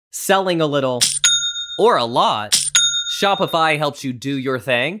Selling a little or a lot, Shopify helps you do your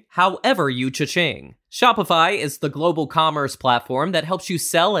thing, however you cha-ching. Shopify is the global commerce platform that helps you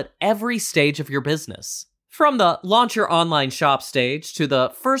sell at every stage of your business. From the launch your online shop stage to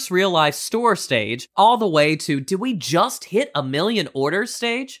the first real life store stage, all the way to do we just hit 1 million orders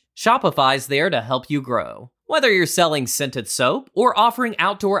stage? Shopify's there to help you grow. Whether you're selling scented soap or offering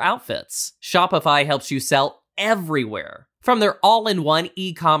outdoor outfits, Shopify helps you sell everywhere. From their all-in-one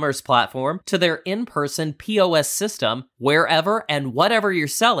e-commerce platform to their in-person POS system, wherever and whatever you're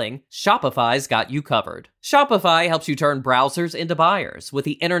selling, Shopify's got you covered. Shopify helps you turn browsers into buyers with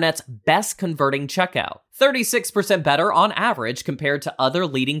the internet's best converting checkout, 36% better on average compared to other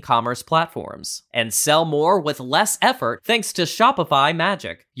leading commerce platforms. And sell more with less effort thanks to Shopify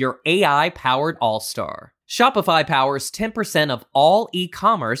Magic, your AI-powered all-star. Shopify powers 10% of all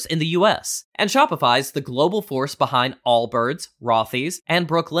e-commerce in the US, and Shopify's the global force behind Allbirds, Rothy's, and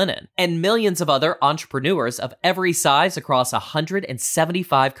Brooklinen, and millions of other entrepreneurs of every size across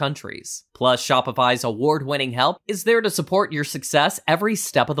 175 countries. Plus, Shopify's award-winning help is there to support your success every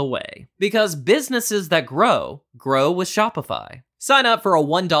step of the way. Because businesses that grow, grow with Shopify. Sign up for a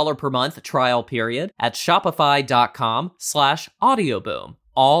 $1 per month trial period at shopify.com/audioboom,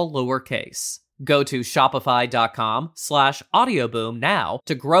 all lowercase. Go to shopify.com/audioboom now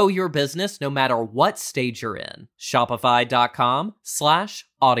to grow your business no matter what stage you're in.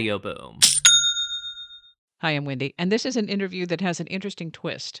 Shopify.com/audioboom. Hi, I'm Wendy, and this is an interview that has an interesting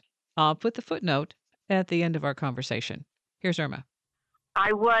twist. I'll put the footnote at the end of our conversation. Here's Irma.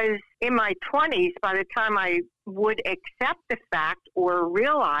 I was in my 20s by the time I would accept the fact or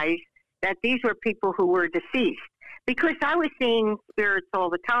realize that these were people who were deceased, because I was seeing spirits all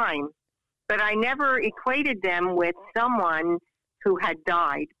the time. But I never equated them with someone who had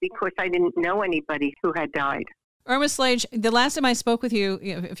died because I didn't know anybody who had died. Irma Slage, the last time I spoke with you,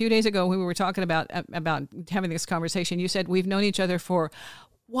 a few days ago, we were talking about having this conversation. You said we've known each other for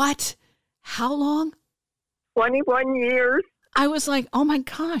what? How long? 21 years. I was like, oh my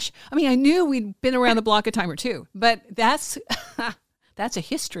gosh. I mean, I knew we'd been around the block a time or two, but that's a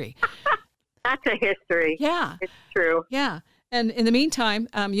history. That's a history. Yeah. It's true. Yeah. And in the meantime,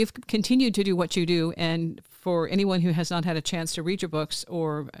 you've continued to do what you do. And for anyone who has not had a chance to read your books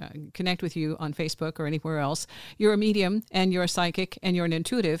or connect with you on Facebook or anywhere else, you're a medium and you're a psychic and you're an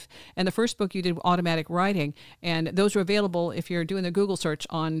intuitive. And the first book you did automatic writing. And those are available if you're doing the Google search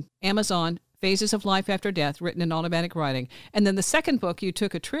on Amazon, Phases of Life After Death, written in automatic writing. And then the second book, you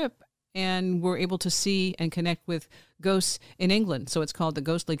took a trip and were able to see and connect with ghosts in England. So it's called The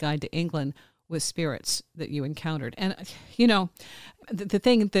Ghostly Guide to England, with spirits that you encountered. And, you know, the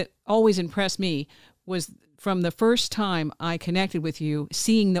thing that always impressed me was from the first time I connected with you,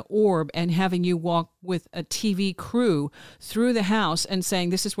 seeing the orb and having you walk with a TV crew through the house and saying,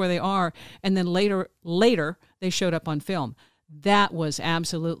 this is where they are. And then later, they showed up on film. That was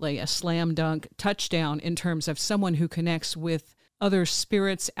absolutely a slam dunk touchdown in terms of someone who connects with other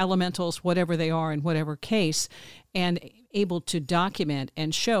spirits, elementals, whatever they are in whatever case, and able to document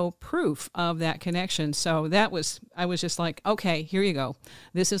and show proof of that connection. So I was just like, okay, here you go.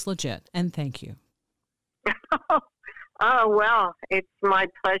 This is legit. And thank you. Oh, well, it's my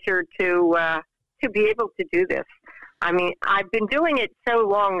pleasure to be able to do this. I mean, I've been doing it so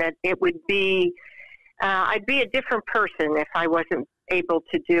long that it would be, I'd be a different person if I wasn't able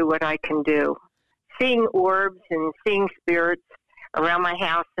to do what I can do. Seeing orbs and seeing spirits around my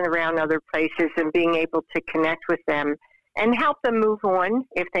house and around other places and being able to connect with them and help them move on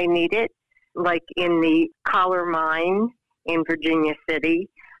if they need it, like in the Collar Mine in Virginia City.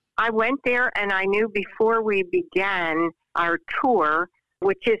 I went there and I knew before we began our tour,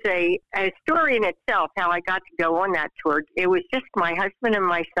 which is a story in itself, how I got to go on that tour. It was just my husband and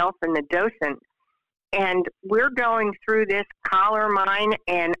myself and the docent. And we're going through this Collar Mine,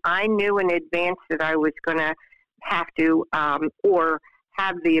 and I knew in advance that I was going to have to or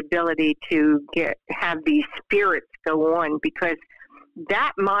have the ability to have these spirits go on, because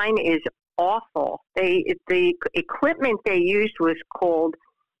that mine is awful. The equipment they used was called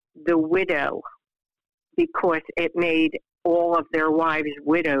the Widow, because it made all of their wives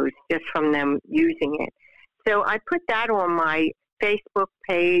widows just from them using it. So I put that on my Facebook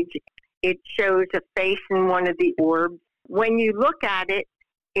page. It shows a face in one of the orbs. When you look at it,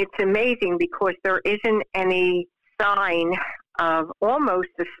 it's amazing because there isn't any sign of almost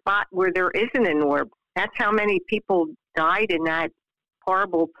a spot where there isn't an orb. That's how many people died in that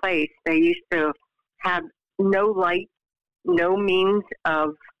horrible place. They used to have no light, no means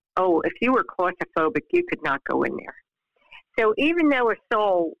of, if you were claustrophobic, you could not go in there. So even though a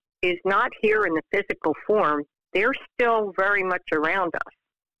soul is not here in the physical form, they're still very much around us.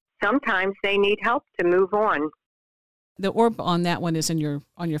 sometimes they need help to move on. The orb on that one is on your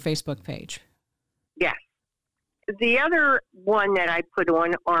Facebook page. Yes. The other one that I put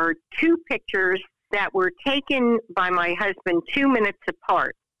on are two pictures that were taken by my husband 2 minutes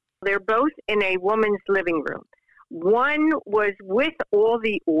apart. They're both in a woman's living room. One was with all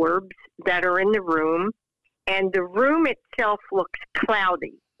the orbs that are in the room, and the room itself looks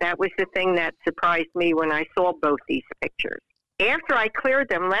cloudy. That was the thing that surprised me when I saw both these pictures. After I cleared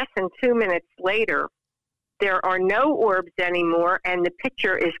them, less than 2 minutes later, there are no orbs anymore, and the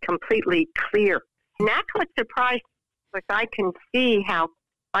picture is completely clear. And that's what surprised me, because I can see how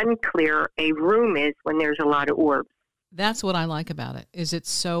unclear a room is when there's a lot of orbs. That's what I like about it, is it's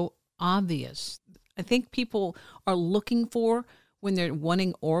so obvious. I think people are looking for, when they're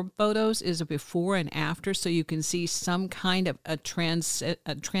wanting orb photos, is a before and after, so you can see some kind of a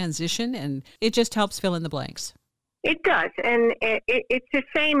transition, and it just helps fill in the blanks. It does, and it's the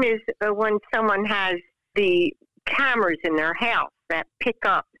same as when someone has the cameras in their house that pick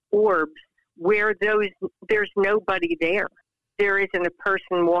up orbs where there's nobody there. There isn't a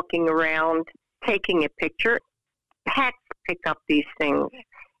person walking around taking a picture. Pets pick up these things,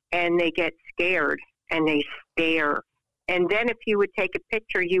 and they get scared, and they stare. And then if you would take a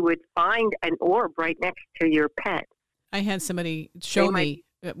picture, you would find an orb right next to your pet. I had somebody show me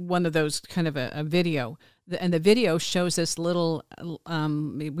one of those kind of a video, and the video shows this little,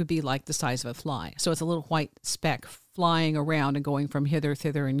 it would be like the size of a fly. So it's a little white speck flying around and going from hither,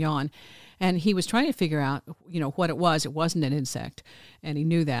 thither, and yon. And he was trying to figure out, what it was. It wasn't an insect, and he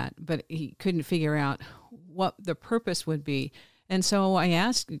knew that, but he couldn't figure out what the purpose would be. And so I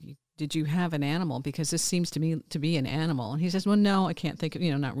asked, did you have an animal? Because this seems to me to be an animal. And he says, well, no, I can't think of,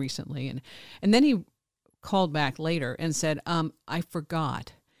 not recently. And then he called back later and said, I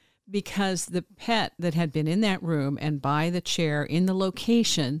forgot, because the pet that had been in that room and by the chair in the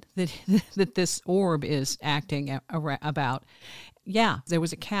location that this orb is acting about, yeah, there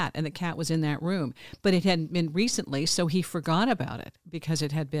was a cat, and the cat was in that room, but it hadn't been recently, so he forgot about it because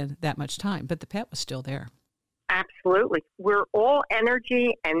it had been that much time, but the pet was still there. Absolutely. We're all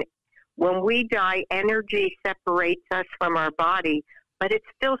energy, and when we die, energy separates us from our body, but it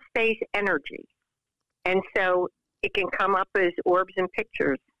still stays energy. And so it can come up as orbs and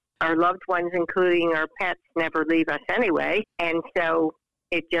pictures. Our loved ones, including our pets, never leave us anyway, and so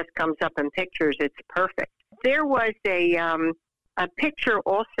it just comes up in pictures. It's perfect. There was a picture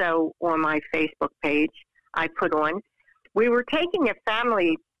also on my Facebook page I put on. We were taking a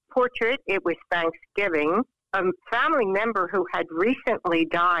family portrait. It was Thanksgiving. A family member who had recently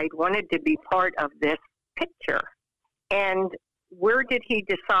died wanted to be part of this picture. And where did he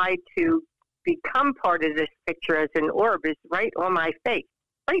decide to become part of this picture as an orb is right on my face,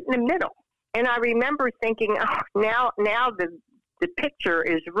 right in the middle. And I remember thinking, now the picture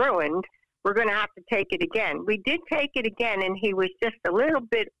is ruined. We're going to have to take it again. We did take it again, and he was just a little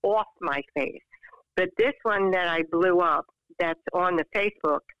bit off my face. But this one that I blew up, that's on the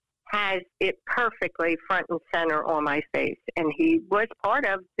Facebook, has it perfectly front and center on my face. And he was part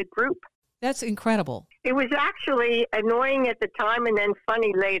of the group. That's incredible. It was actually annoying at the time and then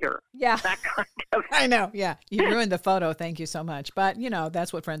funny later. Yeah. That kind of. I know. Yeah. You ruined the photo. Thank you so much. But,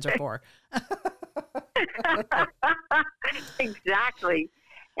 that's what friends are for. Exactly.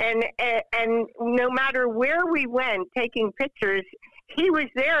 And no matter where we went taking pictures, he was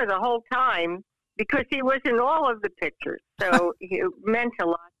there the whole time because he was in all of the pictures. So it meant a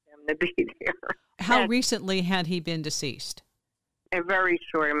lot to him to be there. How recently had he been deceased? A very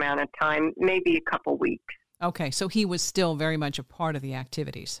short amount of time, maybe a couple weeks. Okay, so he was still very much a part of the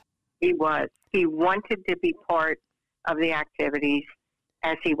activities. He was. He wanted to be part of the activities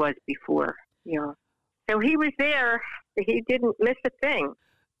as he was before. Yeah. So he was there. He didn't miss a thing.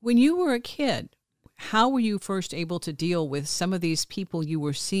 When you were a kid, how were you first able to deal with some of these people you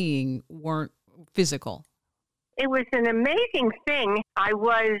were seeing weren't physical? It was an amazing thing. I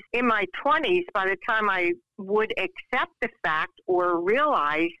was in my 20s by the time I would accept the fact or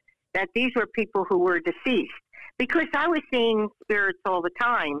realize that these were people who were deceased, because I was seeing spirits all the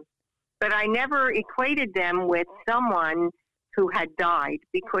time, but I never equated them with someone who had died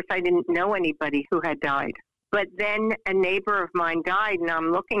because I didn't know anybody who had died. But then a neighbor of mine died, and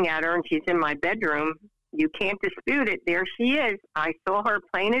I'm looking at her, and she's in my bedroom. You can't dispute it. There she is. I saw her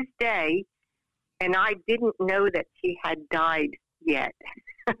plain as day, and I didn't know that she had died yet,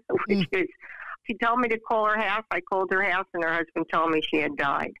 which is, she told me to call her house. I called her house, and her husband told me she had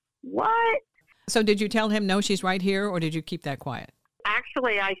died. What? So did you tell him, no, she's right here, or did you keep that quiet?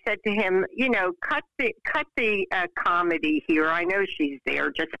 Actually, I said to him, cut the comedy here. I know she's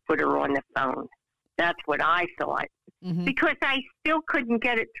there. Just put her on the phone. That's what I thought. Mm-hmm. Because I still couldn't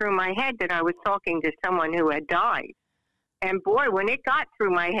get it through my head that I was talking to someone who had died. And boy, when it got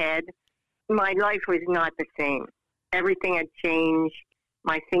through my head, my life was not the same. Everything had changed.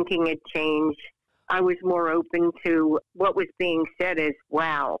 My thinking had changed. I was more open to what was being said as,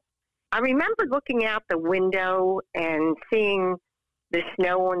 wow. I remember looking out the window and seeing the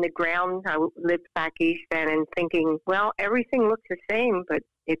snow on the ground. I lived back east then and thinking, well, everything looks the same, but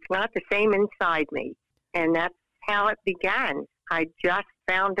it's not the same inside me. And that's how it began. I just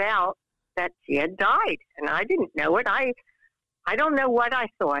found out that she had died, and I didn't know it. I don't know what I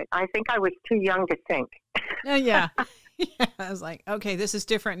thought. I think I was too young to think. Oh, yeah. Yeah. I was like, okay, this is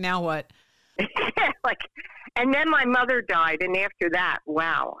different. Now what? And then my mother died, and after that,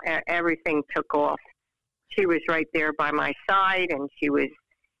 wow, everything took off. She was right there by my side, and she was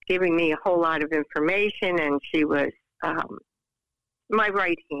giving me a whole lot of information, and she was my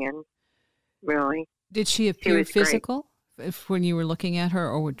right hand, really. Did she appear physical when you were looking at her,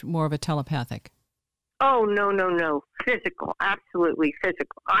 or more of a telepathic? Oh, no. Physical, absolutely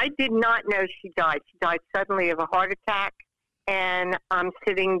physical. I did not know she died. She died suddenly of a heart attack, and I'm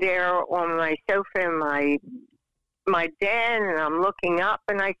sitting there on my sofa in my den, and I'm looking up,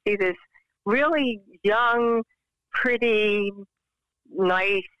 and I see this really young, pretty,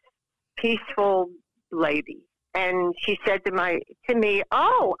 nice, peaceful lady. And she said to me,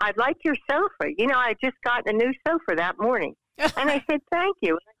 oh, I'd like your sofa. You know, I just got a new sofa that morning. And I said, thank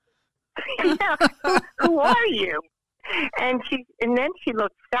you. Who are you? And then she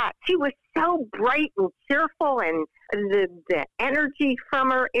looked sad. She was so bright and cheerful, and the energy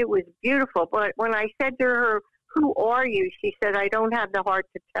from her, it was beautiful. But when I said to her, who are you? She said, I don't have the heart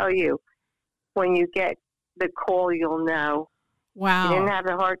to tell you. When you get the call, you'll know. Wow. She didn't have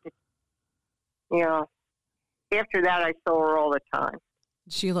the heart to, you know. After that, I saw her all the time.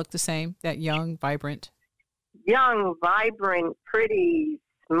 She looked the same, that young, vibrant. Young, vibrant, pretty,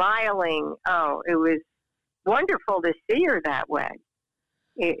 smiling. Oh, it was wonderful to see her that way.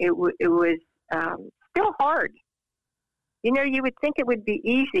 It was still hard. You know, you would think it would be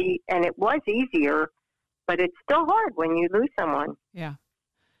easy, and it was easier, but it's still hard when you lose someone. Yeah.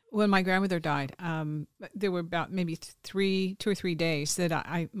 When my grandmother died, there were about maybe 2 or 3 days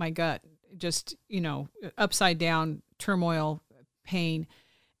that my gut just, upside down, turmoil, pain.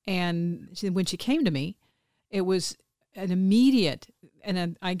 And when she came to me, it was an immediate,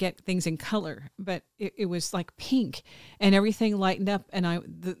 and I get things in color, but it was like pink, and everything lightened up, and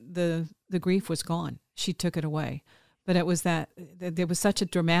the grief was gone. She took it away. But it was that there was such a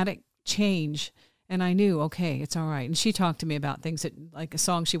dramatic change. And I knew, okay, it's all right. And she talked to me about things like a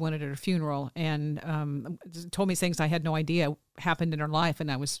song she wanted at her funeral, and told me things I had no idea happened in her life, and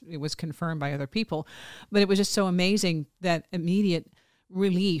it was confirmed by other people. But it was just so amazing, that immediate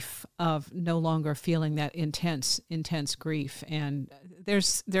relief of no longer feeling that intense grief. And there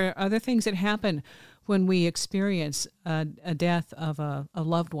are other things that happen when we experience a death of a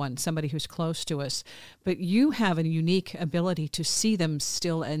loved one, somebody who's close to us. But you have a unique ability to see them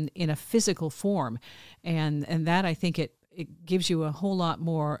still in a physical form. And that, I think it gives you a whole lot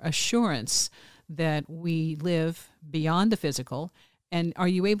more assurance that we live beyond the physical. And are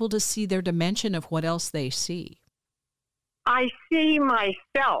you able to see their dimension of what else they see? I see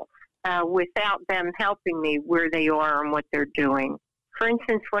myself without them helping me where they are and what they're doing. For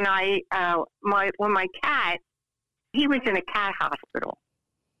instance, when my cat, he was in a cat hospital,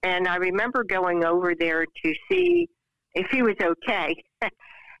 and I remember going over there to see if he was okay.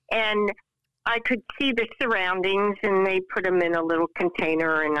 And I could see the surroundings, and they put him in a little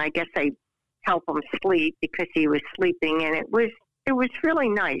container, and I guess they help him sleep because he was sleeping, and it was really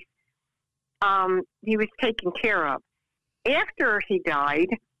nice. He was taken care of. After he died,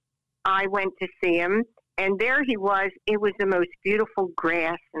 I went to see him, and there he was. It was the most beautiful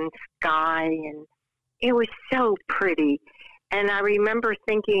grass and sky, and it was so pretty. And I remember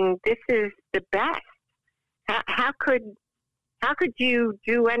thinking, this is the best. How could you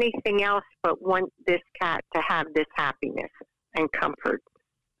do anything else but want this cat to have this happiness and comfort?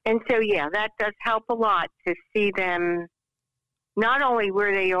 And so, yeah, that does help a lot to see them not only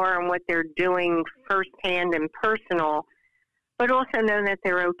where they are and what they're doing firsthand and personal, but also know that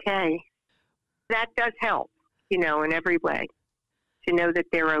they're okay. That does help, in every way, to know that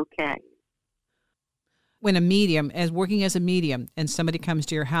they're okay. When working as a medium, and somebody comes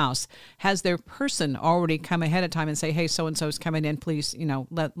to your house, has their person already come ahead of time and say, hey, so-and-so's coming in, please,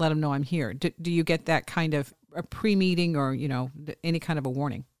 let them know I'm here? Do you get that kind of a pre-meeting or, any kind of a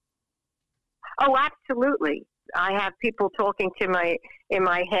warning? Oh, absolutely. I have people talking in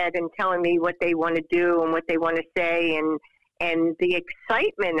my head and telling me what they want to do and what they want to say, and the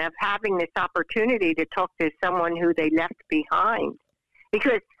excitement of having this opportunity to talk to someone who they left behind.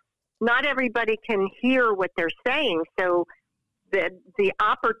 Because not everybody can hear what they're saying, so the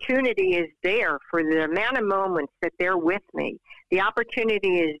opportunity is there for the amount of moments that they're with me. The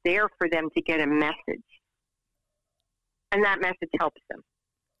opportunity is there for them to get a message. And that message helps them.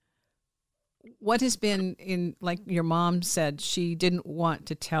 What has been like your mom said, she didn't want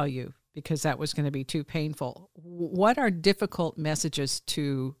to tell you because that was going to be too painful. What are difficult messages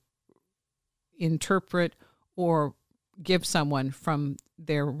to interpret or give someone from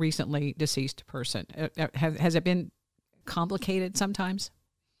their recently deceased person? Has it been complicated sometimes?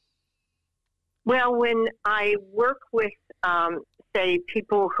 Well, when I work with, say,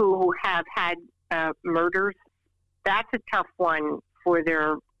 people who have had murders, that's a tough one for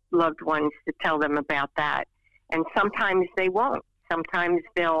their loved ones to tell them about that. And sometimes they won't. Sometimes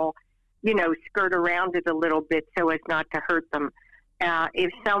they'll, skirt around it a little bit so as not to hurt them.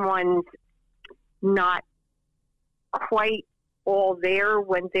 If someone's not quite all there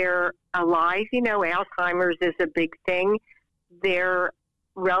when they're alive, Alzheimer's is a big thing. Their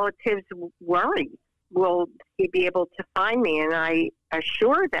relatives worry, will he be able to find me? And I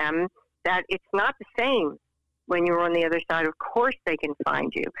assure them that it's not the same when you're on the other side. Of course they can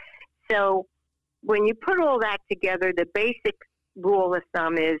find you. So when you put all that together, the basic rule of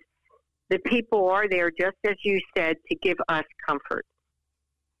thumb is the people are there, just as you said, to give us comfort.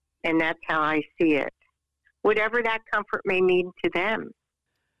 And that's how I see it. Whatever that comfort may mean to them.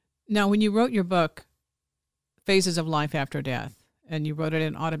 Now, when you wrote your book, Phases of Life After Death, and you wrote it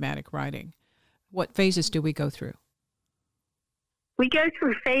in automatic writing, what phases do we go through? We go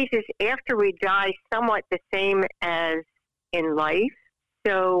through phases after we die, somewhat the same as in life.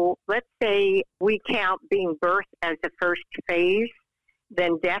 So let's say we count being birthed as the first phase,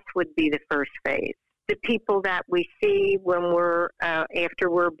 then death would be the first phase. The people that we see when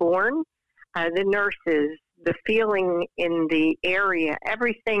after we're born, the nurses, the feeling in the area,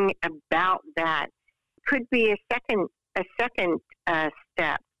 everything about that could be a second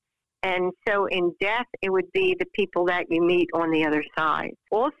step. And so in death, it would be the people that you meet on the other side.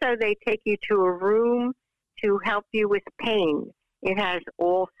 Also, they take you to a room to help you with pain. It has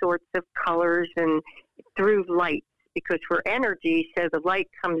all sorts of colors and through light, because we're energy, so the light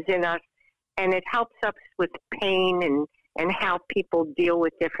comes in us, and it helps us with pain and how people deal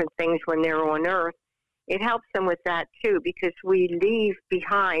with different things when they're on Earth. It helps them with that, too, because we leave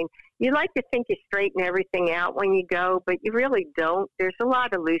behind. You like to think you straighten everything out when you go, but you really don't. There's a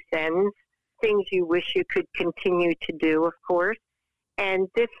lot of loose ends, things you wish you could continue to do, of course. And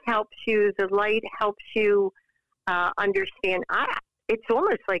this helps you, the light helps you understand. It's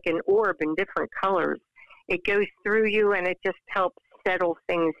almost like an orb in different colors. It goes through you, and it just helps settle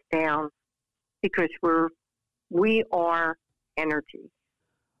things down, because we are energy.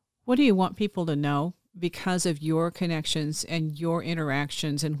 What do you want people to know because of your connections and your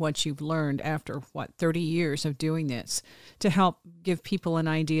interactions and what you've learned after, 30 years of doing this, to help give people an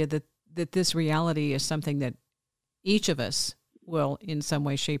idea that this reality is something that each of us will, in some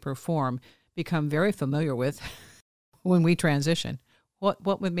way, shape, or form, become very familiar with when we transition? What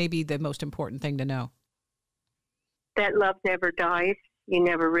would maybe the most important thing to know? That love never dies. You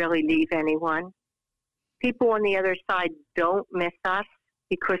never really leave anyone. People on the other side don't miss us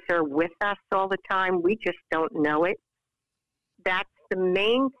because they're with us all the time. We just don't know it. That's the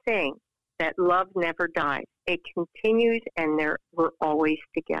main thing, that love never dies. It continues, and we're always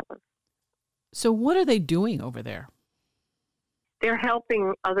together. So what are they doing over there? They're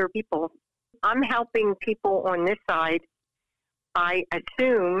helping other people. I'm helping people on this side. I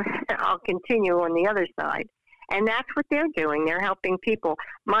assume I'll continue on the other side. And that's what they're doing. They're helping people.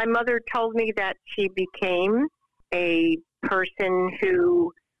 My mother told me that she became a person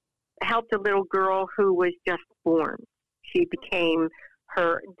who helped a little girl who was just born. She became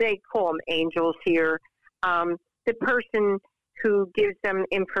they call them angels here, the person who gives them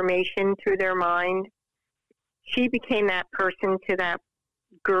information through their mind. She became that person to that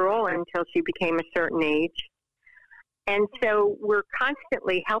girl until she became a certain age. And so we're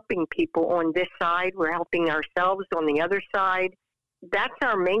constantly helping people on this side. We're helping ourselves on the other side. That's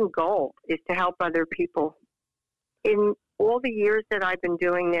our main goal, is to help other people. In all the years that I've been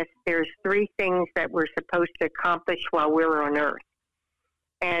doing this, there's 3 things that we're supposed to accomplish while we're on Earth.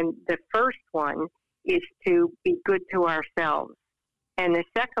 And the first one is to be good to ourselves. And the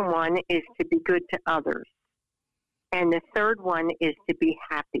second one is to be good to others. And the third one is to be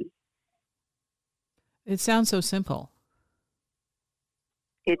happy. It sounds so simple.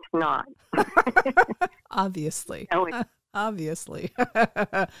 It's not. Obviously. Oh, Obviously.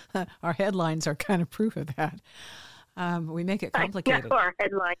 Our headlines are kind of proof of that. We make it complicated. I know our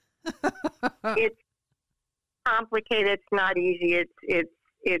headline. It's complicated. It's not easy. It's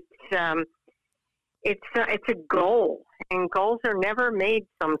a goal, and goals are never made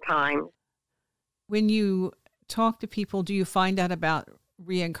sometimes. When you talk to people, do you find out about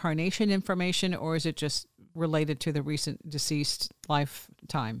reincarnation information, or is it just related to the recent deceased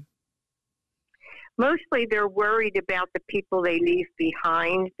lifetime? Mostly they're worried about the people they leave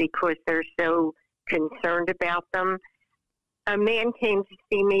behind because they're so concerned about them. A man came to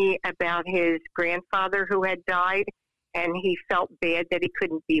see me about his grandfather who had died, and he felt bad that he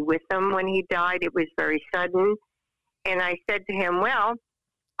couldn't be with him when he died. It was very sudden. And I said to him, well,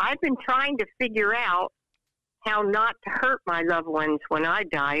 I've been trying to figure out how not to hurt my loved ones when I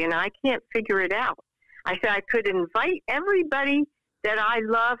die, and I can't figure it out. I said I could invite everybody that I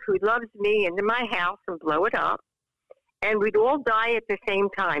love who loves me into my house and blow it up, and we'd all die at the same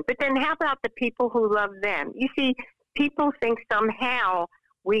time. But then how about the people who love them? You see, people think somehow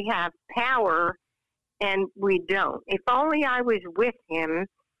we have power, and we don't. If only I was with him,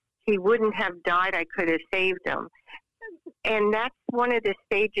 he wouldn't have died. I could have saved him. And that's one of the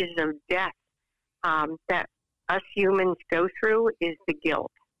stages of death that us humans go through is the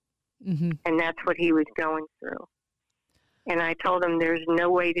guilt. Mm-hmm. And that's what he was going through. And I told him there's no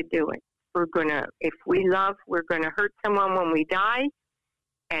way to do it. If we love, we're going to hurt someone when we die.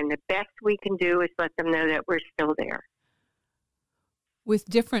 And the best we can do is let them know that we're still there. With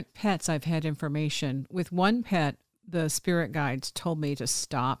different pets, I've had information. With one pet, the spirit guides told me to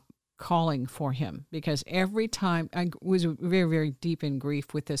stop calling for him because every time I was very, very deep in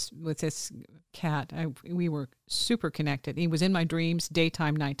grief with this cat. We were super connected. He was in my dreams,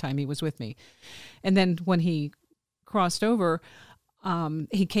 daytime, nighttime. He was with me. And then when he crossed over,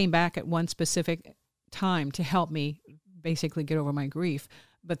 he came back at one specific time to help me basically get over my grief.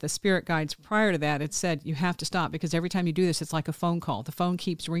 But the spirit guides prior to that, it said, you have to stop because every time you do this, it's like a phone call. The phone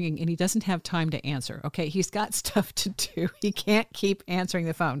keeps ringing and he doesn't have time to answer. Okay, he's got stuff to do. He can't keep answering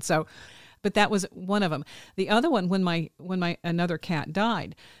the phone. So, but that was one of them. The other one, when my another cat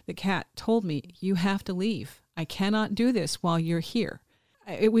died, the cat told me, you have to leave. I cannot do this while you're here.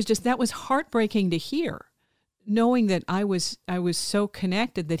 It was just, that was heartbreaking to hear. Knowing that I was so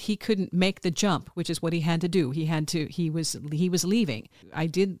connected that he couldn't make the jump, which is what he had to do. He was leaving. I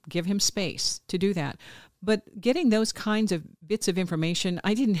did give him space to do that. But getting those kinds of bits of information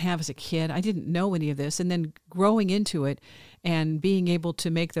I didn't have as a kid. I didn't know any of this. And then growing into it and being able to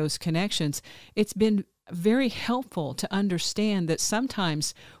make those connections, it's been very helpful to understand that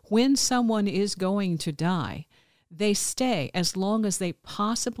sometimes when someone is going to die, they stay as long as they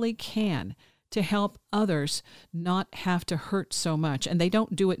possibly can to help others not have to hurt so much. And they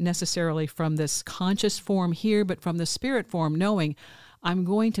don't do it necessarily from this conscious form here, but from the spirit form, knowing I'm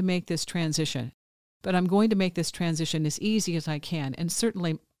going to make this transition, but I'm going to make this transition as easy as I can. And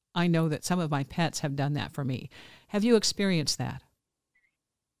certainly I know that some of my pets have done that for me. Have you experienced that?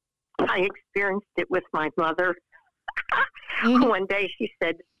 I experienced it with my mother. Mm-hmm. One day she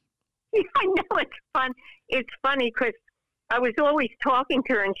said, I know it's fun. It's funny because I was always talking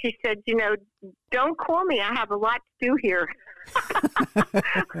to her, and she said, don't call me. I have a lot to do here.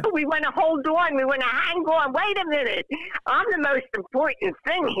 We want to hold on. We want to hang on. Wait a minute. I'm the most important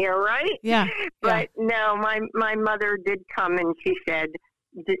thing here, right? Yeah. But no, my mother did come, and she said,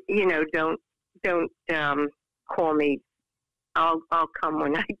 don't call me. I'll come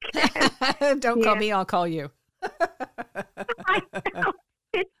when I can. Don't call me. I'll call you. I know.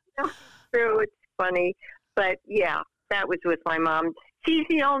 It's not true. It's funny. But yeah. That was with my mom. She's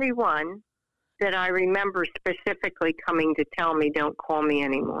the only one that I remember specifically coming to tell me, don't call me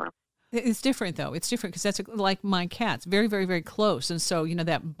anymore. It's different, though. It's different because that's like my cats, very, very, very close. And so,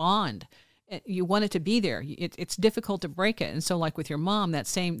 that bond, you want it to be there. It's difficult to break it. And so like with your mom,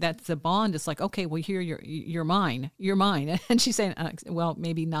 that's the bond. It's like, okay, well, here, you're mine. You're mine. And she's saying, well,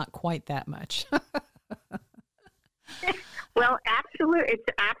 maybe not quite that much. Well, absolutely. It's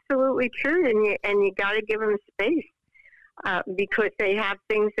absolutely true. And you got to give them space. Because they have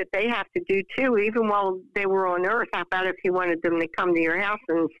things that they have to do too, even while they were on Earth. How about if you wanted them to come to your house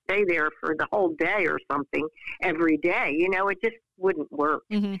and stay there for the whole day or something every day? It just wouldn't work.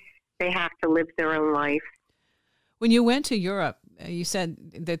 Mm-hmm. They have to live their own life. When you went to Europe, you said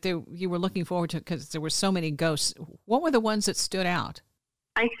that you were looking forward to because there were so many ghosts. What were the ones that stood out?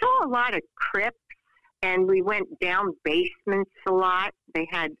 I saw a lot of crypts, and we went down basements a lot. They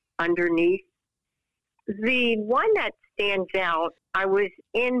had underneath. The one that stands out, I was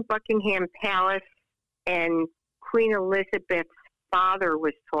in Buckingham Palace, and Queen Elizabeth's father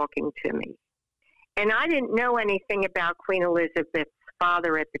was talking to me. And I didn't know anything about Queen Elizabeth's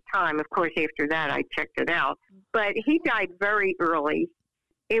father at the time. Of course, after that, I checked it out. But he died very early.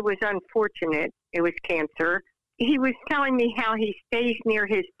 It was unfortunate. It was cancer. He was telling me how he stays near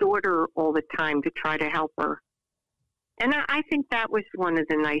his daughter all the time to try to help her. And I think that was one of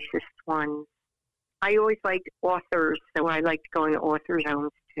the nicest ones. I always liked authors, so I liked going to authors'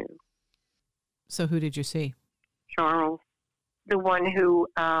 homes too. So who did you see? Charles, the one who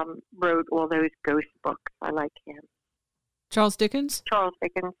wrote all those ghost books. I like him. Charles Dickens? Charles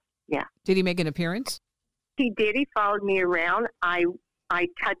Dickens, yeah. Did he make an appearance? He did. He followed me around. I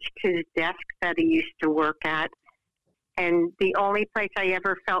touched his desk that he used to work at. And the only place I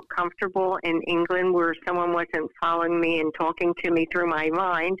ever felt comfortable in England where someone wasn't following me and talking to me through my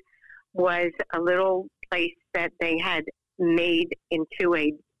mind was a little place that they had made into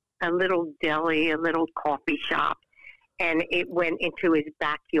a little deli, a little coffee shop. And it went into his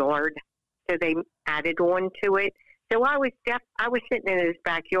backyard. So they added on to it. So I was sitting in his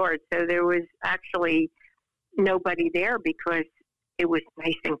backyard. So there was actually nobody there because it was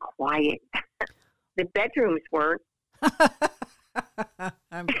nice and quiet. The bedrooms weren't.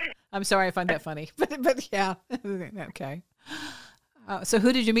 I'm sorry I find that funny, but yeah, okay. So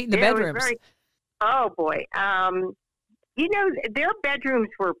who did you meet in the bedrooms? Oh boy, their bedrooms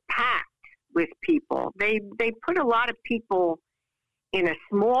were packed with people. They put a lot of people in a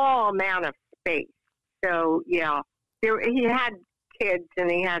small amount of space. So yeah, he had kids and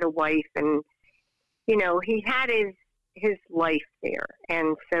he had a wife, and he had his life there,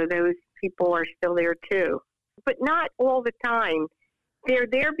 and so those people are still there too. But not all the time. They're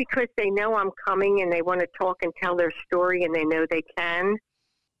there because they know I'm coming and they want to talk and tell their story and they know they can.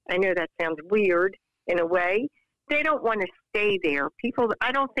 I know that sounds weird in a way. They don't want to stay there.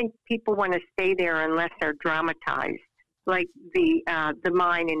 I don't think people want to stay there unless they're dramatized. Like the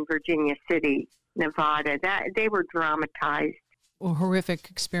mine in Virginia City, Nevada, that they were dramatized. Or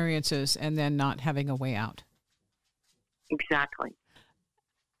horrific experiences and then not having a way out. Exactly.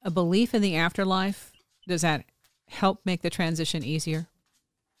 A belief in the afterlife, does that help make the transition easier?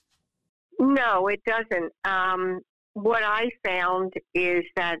 No, it doesn't. What I found is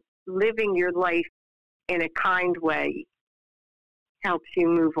that living your life in a kind way helps you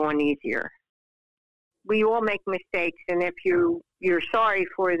move on easier. We all make mistakes, and if you're sorry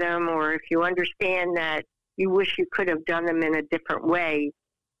for them, or if you understand that you wish you could have done them in a different way,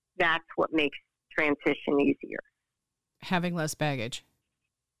 that's what makes transition easier. Having less baggage.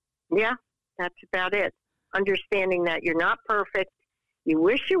 Yeah, that's about it. Understanding that you're not perfect, you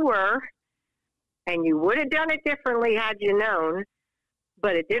wish you were, and you would have done it differently had you known,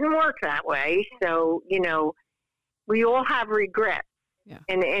 but it didn't work that way. So, we all have regrets. Yeah.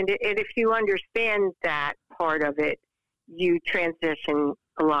 And if you understand that part of it, you transition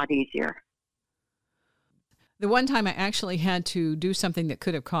a lot easier. The one time I actually had to do something that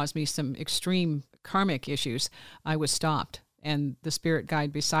could have caused me some extreme karmic issues, I was stopped. And the spirit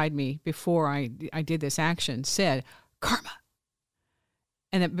guide beside me, before I did this action, said, karma.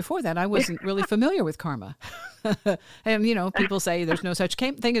 And then before that, I wasn't really familiar with karma. And, people say there's no such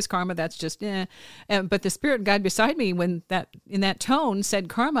thing as karma. That's just, but the spirit guide beside me, when in that tone said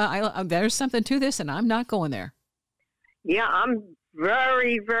karma, there's something to this, and I'm not going there. Yeah, I'm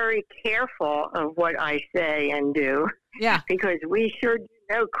very, very careful of what I say and do. Yeah. Because we sure do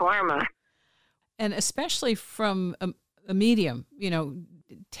know karma. And especially from a medium,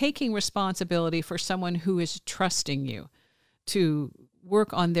 taking responsibility for someone who is trusting you to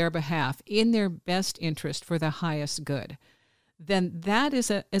work on their behalf in their best interest for the highest good, then that is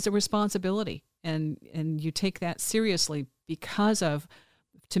a responsibility. And you take that seriously, because of,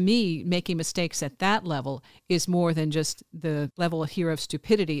 to me, making mistakes at that level is more than just the level here of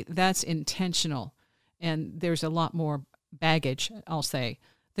stupidity. That's intentional. And there's a lot more baggage, I'll say,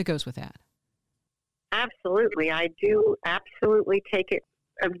 that goes with that. Absolutely. I do absolutely take it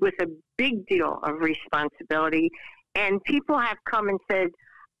with a big deal of responsibility. And people have come and said,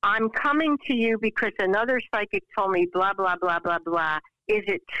 I'm coming to you because another psychic told me blah, blah, blah, blah, blah. Is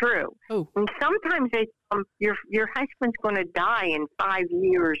it true? Oh. And sometimes they your husband's going to die in 5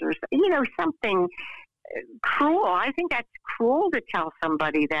 years, or something cruel. I think that's cruel to tell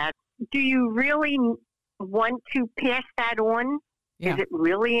somebody that. Do you really want to pass that on? Yeah. Is it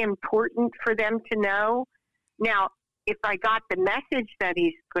really important for them to know? Now, if I got the message that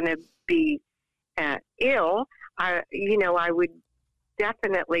he's going to be ill, I would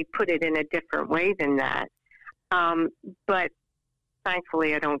definitely put it in a different way than that. But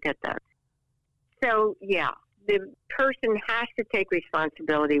thankfully, I don't get that. So, yeah, the person has to take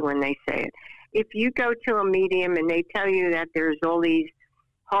responsibility when they say it. If you go to a medium and they tell you that there's all these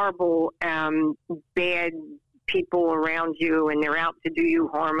horrible, bad people around you and they're out to do you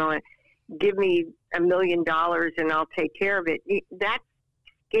harm. Give me $1 million and I'll take care of it. That's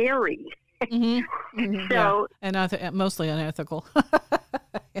scary. Mm-hmm. Mm-hmm. So, yeah. And mostly unethical.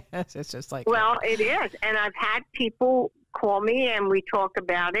 Yes, it's just like, well, it is. And I've had people call me and we talk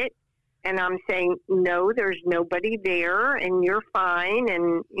about it. And I'm saying, no, there's nobody there and you're fine.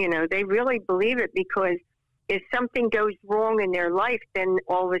 And, you know, they really believe it, because if something goes wrong in their life, then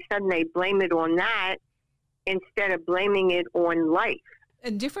all of a sudden they blame it on that instead of blaming it on life.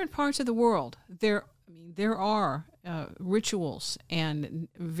 in different parts of the world, there are rituals and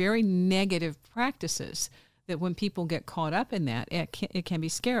very negative practices that when people get caught up in that, it can be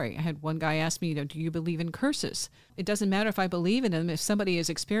scary. I had one guy ask me, do you believe in curses? It doesn't matter if I believe in them. If somebody is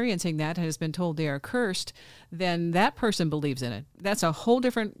experiencing that and has been told they are cursed, then that person believes in it. That's a whole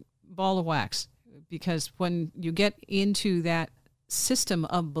different ball of wax, because when you get into that system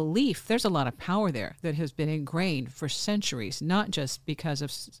of belief, there's a lot of power there that has been ingrained for centuries, not just because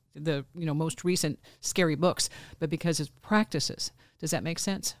of the most recent scary books, but because of practices. Does that make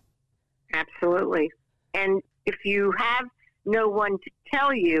sense? Absolutely. And if you have no one to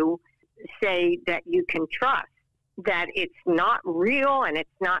tell you, say, that you can trust, that it's not real and it's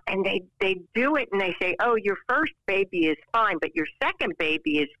not, and they do it and they say, oh, your first baby is fine, but your second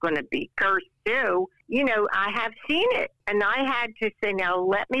baby is going to be cursed too. I have seen it, and I had to say, now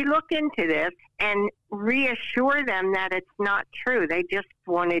let me look into this and reassure them that it's not true. They just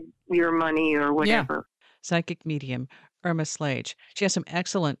wanted your money or whatever. Yeah. Psychic medium Irma Slage. She has some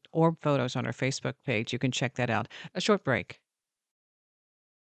excellent orb photos on her Facebook page. You can check that out. A short break.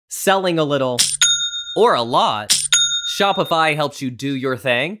 Selling a little or a lot, Shopify helps you do your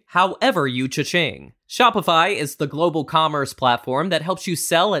thing, however you cha-ching. Shopify is the global commerce platform that helps you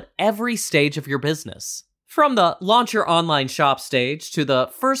sell at every stage of your business. From the launch your online shop stage to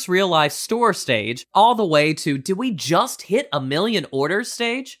the first real life store stage, all the way to do we just hit 1 million orders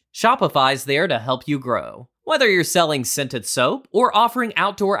stage, Shopify's there to help you grow. Whether you're selling scented soap or offering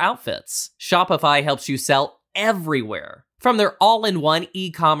outdoor outfits, Shopify helps you sell everywhere. From their all-in-one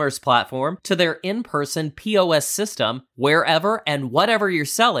e-commerce platform to their in-person POS system, wherever and whatever you're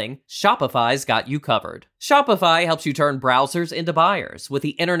selling, Shopify's got you covered. Shopify helps you turn browsers into buyers with the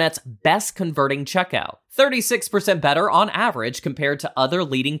internet's best converting checkout, 36% better on average compared to other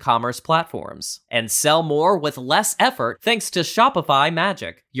leading commerce platforms. And sell more with less effort thanks to Shopify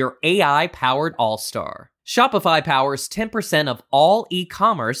Magic, your AI-powered all-star. Shopify powers 10% of all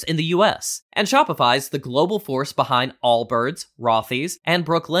e-commerce in the US, and Shopify's the global force behind Allbirds, Rothy's, and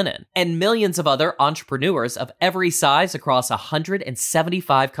Brooklinen, and millions of other entrepreneurs of every size across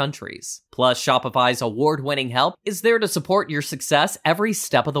 175 countries. Plus, Shopify's award-winning help is there to support your success every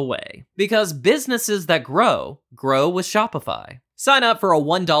step of the way. Because businesses that grow with Shopify. Sign up for a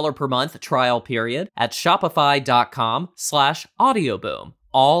 $1 per month trial period at shopify.com/audioboom,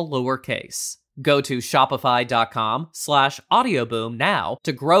 all lowercase. Go to shopify.com/audioboom now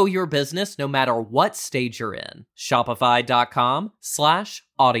to grow your business no matter what stage you're in.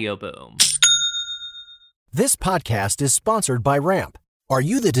 Shopify.com/audioboom. This podcast is sponsored by Ramp. Are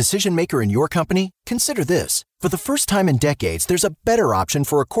you the decision maker in your company? Consider this. For the first time in decades, there's a better option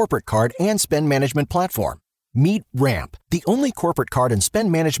for a corporate card and spend management platform. Meet Ramp, the only corporate card and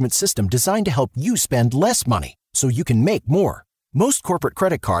spend management system designed to help you spend less money so you can make more. Most corporate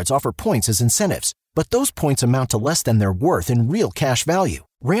credit cards offer points as incentives, but those points amount to less than their worth in real cash value.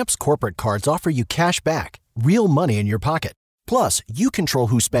 Ramp's corporate cards offer you cash back, real money in your pocket. Plus, you control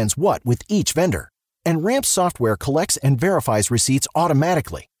who spends what with each vendor. And Ramp's software collects and verifies receipts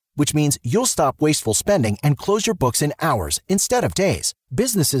automatically, which means you'll stop wasteful spending and close your books in hours instead of days.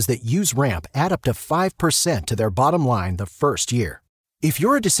 Businesses that use Ramp add up to 5% to their bottom line the first year. If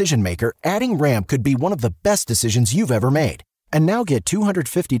you're a decision maker, adding Ramp could be one of the best decisions you've ever made. And now get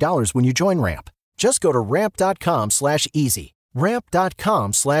 $250 when you join Ramp. Just go to ramp.com/easy.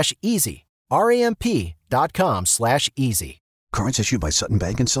 Ramp.com/easy. RAMP.com/easy. Cards issued by Sutton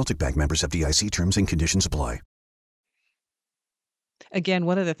Bank and Celtic Bank, members of FDIC. Terms and conditions apply. Again,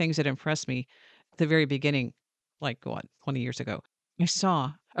 one of the things that impressed me at the very beginning, 20 years ago, I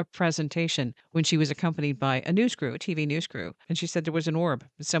saw a presentation when she was accompanied by a news crew, a TV news crew, and she said there was an orb,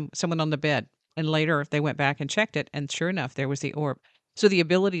 someone on the bed. And later they went back and checked it, and sure enough, there was the orb. So the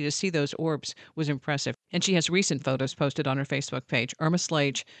ability to see those orbs was impressive. And she has recent photos posted on her Facebook page, Irma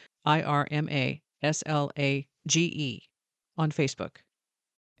Slage, IRMA SLAGE, on Facebook.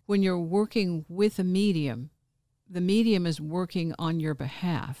 When you're working with a medium, the medium is working on your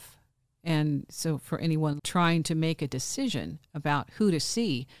behalf. And so for anyone trying to make a decision about who to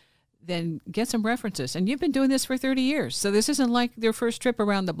see, then get some references. And you've been doing this for 30 years. So this isn't like your first trip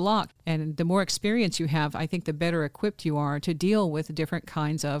around the block. And the more experience you have, I think the better equipped you are to deal with different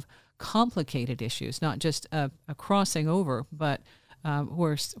kinds of complicated issues, not just a crossing over, but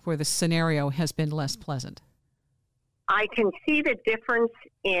where the scenario has been less pleasant. I can see the difference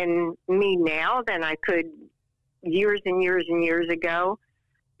in me now than I could years and years and years ago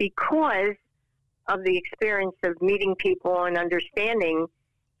because of the experience of meeting people and understanding.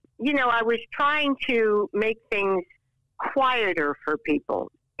 You know, I was trying to make things quieter for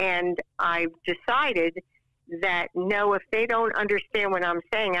people, and I've decided that, no, if they don't understand what I'm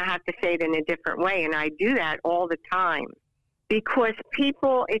saying, I have to say it in a different way, and I do that all the time because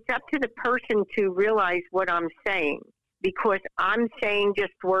people, it's up to the person to realize what I'm saying because I'm saying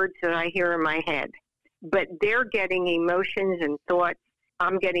just words that I hear in my head, but they're getting emotions and thoughts.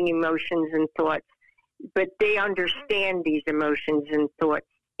 I'm getting emotions and thoughts, but they understand these emotions and thoughts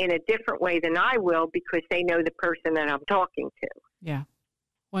in a different way than I will because they know the person that I'm talking to. Yeah.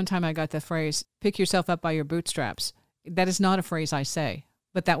 One time I got the phrase, pick yourself up by your bootstraps. That is not a phrase I say,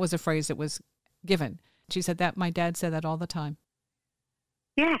 but that was a phrase that was given. She said that my dad said that all the time.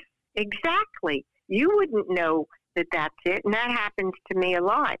 Yes, exactly. You wouldn't know that that's it, and that happens to me a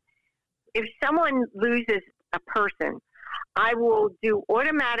lot. If someone loses a person, I will do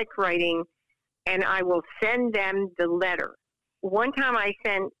automatic writing, and I will send them the letter. One time I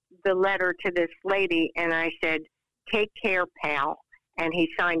sent the letter to this lady, and I said, take care, pal, and he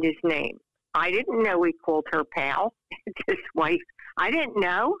signed his name. I didn't know he called her pal. It's his wife. I didn't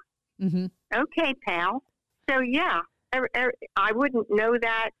know. Mm-hmm. Okay, pal. So, yeah, I wouldn't know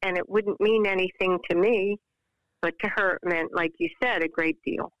that, and it wouldn't mean anything to me, but to her it meant, like you said, a great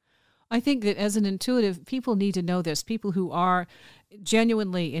deal. I think that as an intuitive, people need to know this. People who are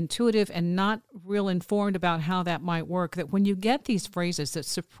genuinely intuitive and not real informed about how that might work, that when you get these phrases that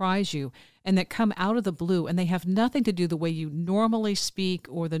surprise you and that come out of the blue and they have nothing to do the way you normally speak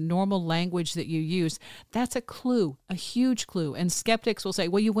or the normal language that you use, that's a clue, a huge clue. And skeptics will say,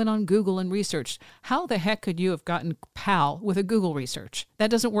 well, you went on Google and researched. How the heck could you have gotten pal with a Google research? That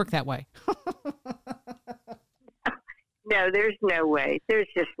doesn't work that way. No, there's no way. There's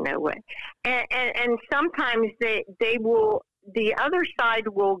just no way. And sometimes they will, the other side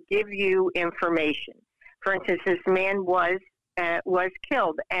will give you information. For instance, this man was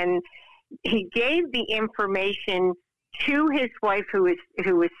killed, and he gave the information to his wife who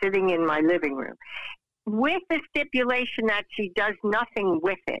was sitting in my living room with the stipulation that she does nothing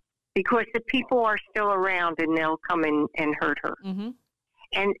with it because the people are still around and they'll come and hurt her. Mm-hmm.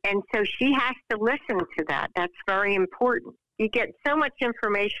 And so she has to listen to that. That's very important. You get so much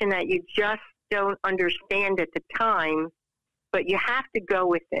information that you just don't understand at the time, but you have to go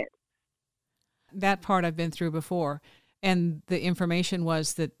with it. That part I've been through before. And the information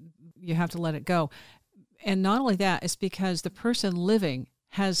was that you have to let it go. And not only that, it's because the person living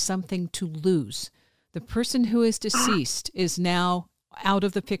has something to lose. The person who is deceased is now out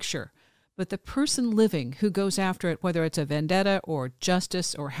of the picture. But the person living who goes after it, whether it's a vendetta or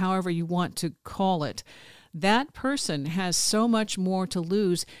justice or however you want to call it, that person has so much more to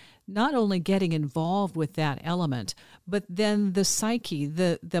lose, not only getting involved with that element, but then the psyche,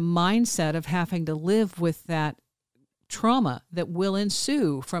 the mindset of having to live with that trauma that will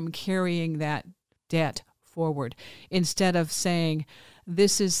ensue from carrying that debt forward. Instead of saying,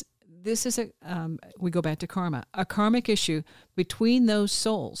 this is we go back to karma, a karmic issue between those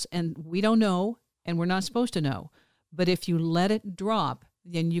souls, and we don't know, and we're not supposed to know. But if you let it drop,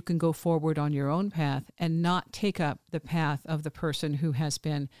 then you can go forward on your own path and not take up the path of the person who has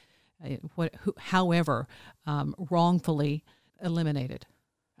been, however, wrongfully eliminated.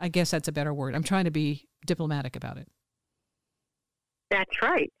 I guess that's a better word. I'm trying to be diplomatic about it. That's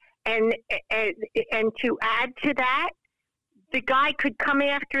right. And to add to that, the guy could come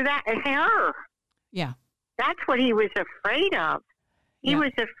after that and her. Yeah. That's what he was afraid of. He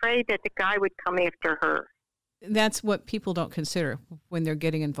was afraid that the guy would come after her. That's what people don't consider when they're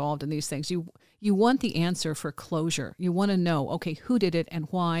getting involved in these things. You want the answer for closure. You want to know, okay, who did it and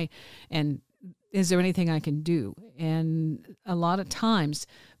why, and is there anything I can do? And a lot of times,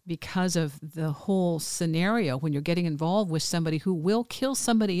 because of the whole scenario, when you're getting involved with somebody who will kill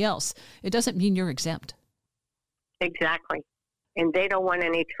somebody else, it doesn't mean you're exempt. Exactly. And they don't want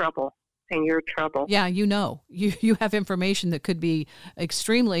any trouble, and you're trouble. Yeah, you have information that could be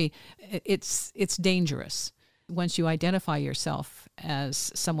extremely, it's dangerous. Once you identify yourself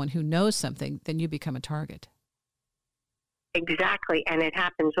as someone who knows something, then you become a target. Exactly, and it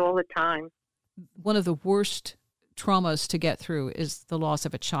happens all the time. One of the worst traumas to get through is the loss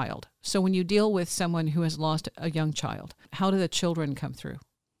of a child. So when you deal with someone who has lost a young child, how do the children come through?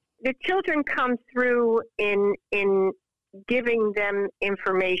 the children come through in giving them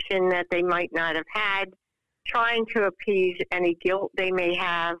information that they might not have had, trying to appease any guilt they may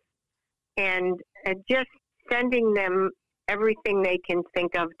have, and just sending them everything they can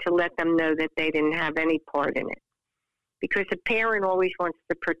think of to let them know that they didn't have any part in it. Because a parent always wants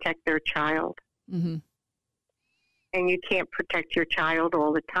to protect their child. Mm-hmm. And you can't protect your child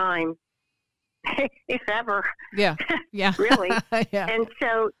all the time, if ever. Yeah, yeah. Really. Yeah. And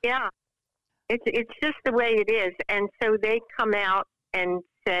so, yeah, it's just the way it is. And so they come out and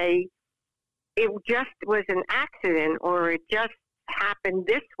say, it just was an accident, or it just happened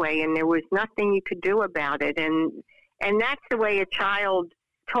this way, and there was nothing you could do about it. And that's the way a child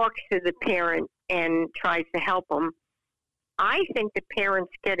talks to the parent and tries to help them. I think the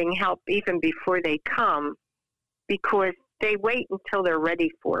parent's getting help even before they come, because they wait until they're ready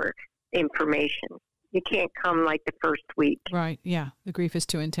for information. You can't come like the first week. Right, yeah. The grief is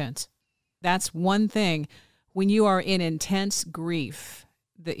too intense. That's one thing. When you are in intense grief,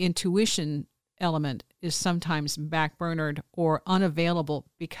 the intuition element is sometimes backburnered or unavailable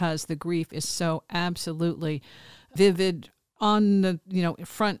because the grief is so absolutely vivid on the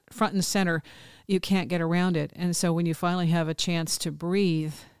front and center. You can't get around it. And so when you finally have a chance to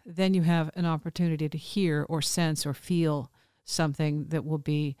breathe, then you have an opportunity to hear or sense or feel something that will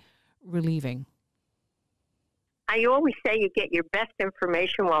be relieving. I always say you get your best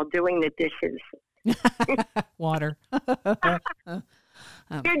information while doing the dishes. Water.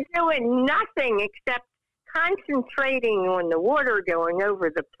 You're doing nothing except concentrating on the water going over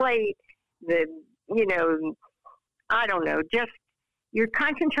the plate, I don't know, just you're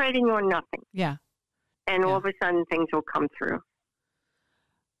concentrating on nothing. Yeah. And all of a sudden things will come through.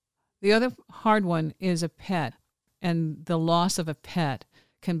 The other hard one is a pet, and the loss of a pet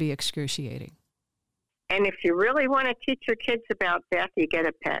can be excruciating. And if you really want to teach your kids about death, you get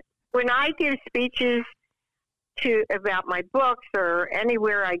a pet. When I give speeches about my books or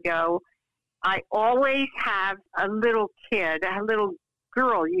anywhere I go, I always have a little kid, a little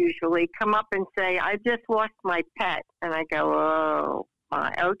girl usually, come up and say, I just lost my pet. And I go, oh,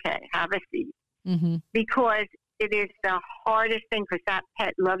 my, okay, have a seat. Mm-hmm. Because it is the hardest thing, because that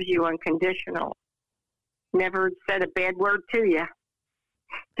pet loves you unconditional. Never said a bad word to you.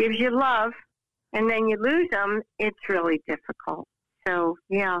 Gives you love, and then you lose them, it's really difficult. So,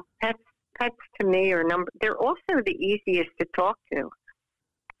 yeah, pets to me they're also the easiest to talk to.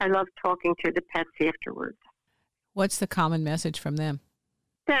 I love talking to the pets afterwards. What's the common message from them?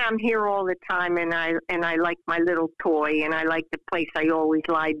 That I'm here all the time, and I like my little toy, and I like the place I always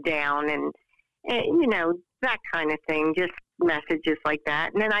lie down, and that kind of thing, just messages like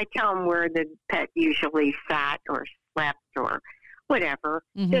that. And then I tell them where the pet usually sat or slept or whatever,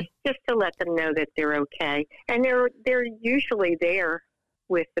 just to let them know that they're okay. And they're usually there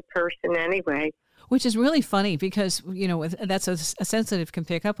with the person anyway. Which is really funny because, that's a sensitive can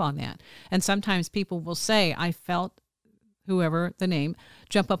pick up on that. And sometimes people will say, I felt whoever the name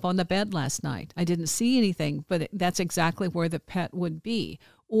jump up on the bed last night. I didn't see anything, but that's exactly where the pet would be.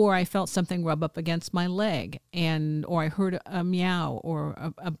 Or I felt something rub up against my leg, or I heard a meow or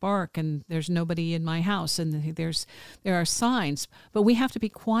a bark, and there's nobody in my house, and there are signs. But we have to be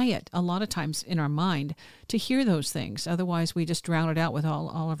quiet a lot of times in our mind to hear those things. Otherwise, we just drown it out with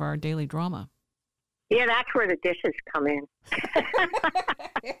all of our daily drama. Yeah, that's where the dishes come in.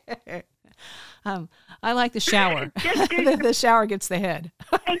 I like the shower. The shower gets the head.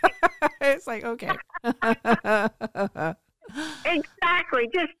 It's like, okay. Exactly.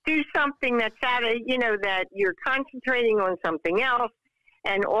 Just do something that's that you're concentrating on something else,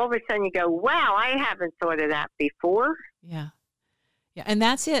 and all of a sudden you go, wow, I haven't thought of that before. Yeah. Yeah. And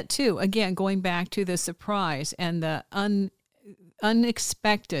that's it too. Again, going back to the surprise and the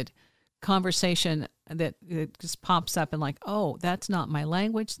unexpected conversation that just pops up and like, oh, that's not my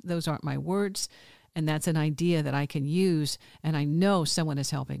language. Those aren't my words. And that's an idea that I can use. And I know someone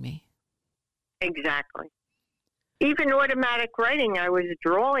is helping me. Exactly. Even automatic writing, I was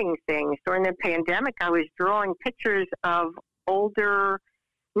drawing things. During the pandemic, I was drawing pictures of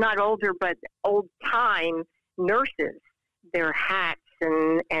not older, but old-time nurses, their hats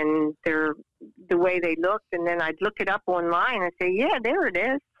and the way they looked. And then I'd look it up online and say, yeah, there it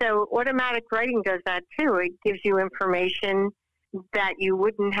is. So automatic writing does that too. It gives you information that you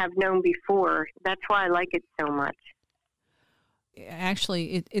wouldn't have known before. That's why I like it so much.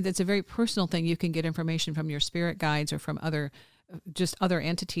 Actually, it's a very personal thing. You can get information from your spirit guides or from other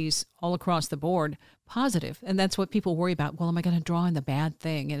entities all across the board, positive. And that's what people worry about. Well, am I going to draw in the bad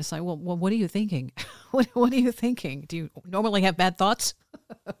thing? And it's like, well, what are you thinking? What are you thinking? Do you normally have bad thoughts?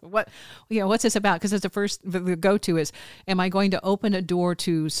 What's this about? Because the go-to is, am I going to open a door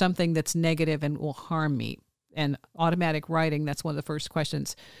to something that's negative and will harm me? And automatic writing, that's one of the first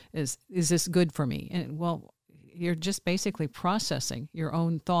questions is this good for me? And well, you're just basically processing your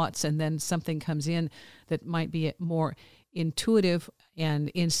own thoughts, and then something comes in that might be more intuitive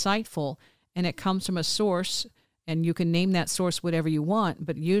and insightful, and it comes from a source, and you can name that source whatever you want,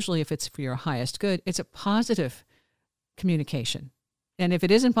 but usually if it's for your highest good, it's a positive communication. And if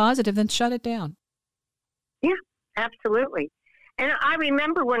it isn't positive, then shut it down. Yeah, absolutely. And I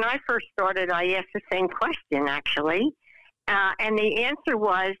remember when I first started, I asked the same question, actually. And the answer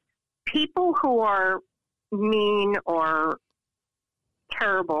was, people who are mean or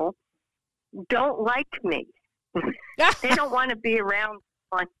terrible don't like me. They don't want to be around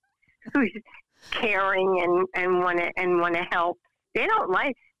someone who's caring and want to help. They don't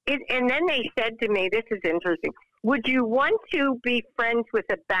like it. And then they said to me, this is interesting, would you want to be friends with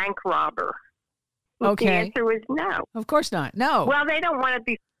a bank robber? Okay. The answer was no. Of course not. No. Well, they don't want to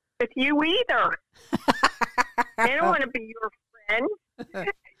be with you either. They don't want to be your friend.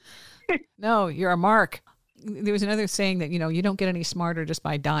 No, you're a mark. There was another saying that, you don't get any smarter just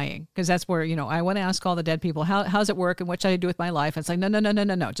by dying, because that's where, I want to ask all the dead people, how's it work and what should I do with my life? And it's like,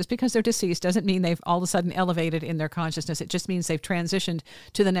 no. Just because they're deceased doesn't mean they've all of a sudden elevated in their consciousness. It just means they've transitioned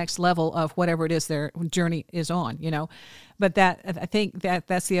to the next level of whatever it is their journey is on, But I think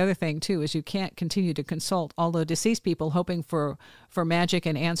that's the other thing too, is you can't continue to consult all the deceased people hoping for magic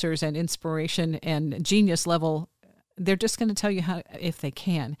and answers and inspiration and genius level. They're just going to tell you how, if they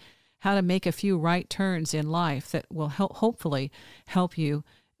can, how to make a few right turns in life that will hopefully help you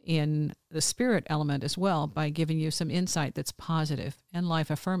in the spirit element as well, by giving you some insight that's positive and life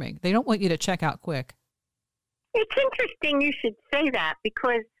affirming. They don't want you to check out quick. It's interesting you should say that,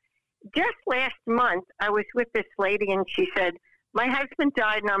 because just last month I was with this lady and she said, my husband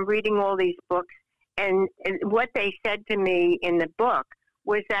died and I'm reading all these books, and what they said to me in the book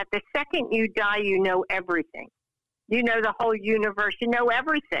was that the second you die, you know everything. You know the whole universe. You know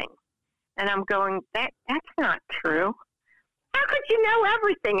everything. And I'm going, that's not true. How could you know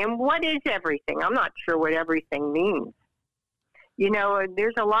everything? And what is everything? I'm not sure what everything means.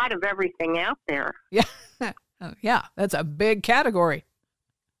 There's a lot of everything out there. Yeah. Yeah, that's a big category.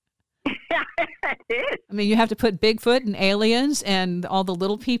 It is. I mean, you have to put Bigfoot and aliens and all the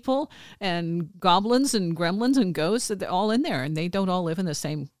little people and goblins and gremlins and ghosts, they're all in there, and they don't all live in the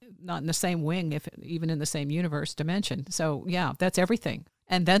same, not in the same wing, if even in the same universe dimension. So yeah, that's everything.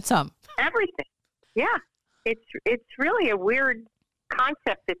 And then some. Everything. Yeah. It's really a weird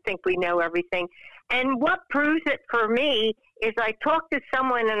concept to think we know everything. And what proves it for me is I talk to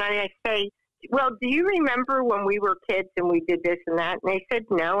someone and I say, well, do you remember when we were kids and we did this and that? And they said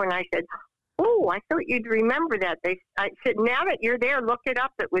no. And I said, oh, I thought you'd remember that. I said, now that you're there, look it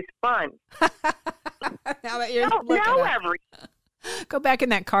up. It was fun. Now that you're don't know everything. Go back in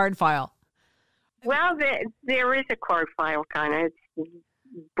that card file. Well, there is a card file kind of. It's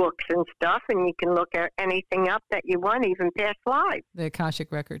books and stuff, and you can look at anything up that you want, even past lives. The Akashic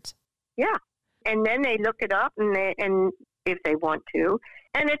records. Yeah, and then they look it up, and if they want to,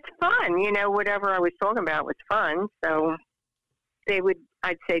 and it's fun. Whatever I was talking about was fun. So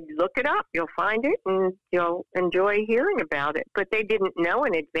I'd say, look it up. You'll find it, and you'll enjoy hearing about it. But they didn't know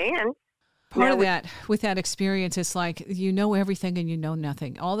in advance. Part of that, with that experience, it's like you know everything and you know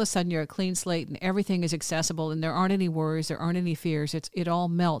nothing. All of a sudden, you're a clean slate and everything is accessible, and there aren't any worries, there aren't any fears. It all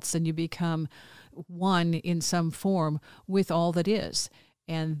melts, and you become one in some form with all that is.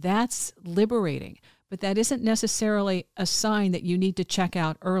 And that's liberating. But that isn't necessarily a sign that you need to check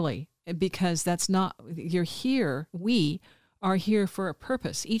out early, because that's not, you're here, we are here for a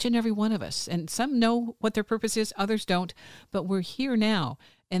purpose, each and every one of us. And some know what their purpose is, others don't, but we're here now.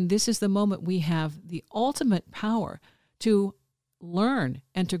 And this is the moment we have the ultimate power to learn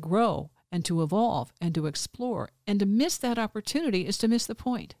and to grow and to evolve and to explore. And to miss that opportunity is to miss the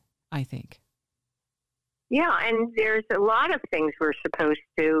point, I think. Yeah, and there's a lot of things we're supposed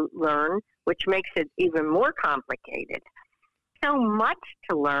to learn, which makes it even more complicated. So much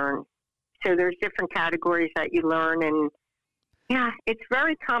to learn. So there's different categories that you learn, and yeah, it's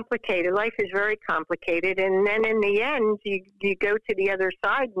very complicated. Life is very complicated. And then in the end, you go to the other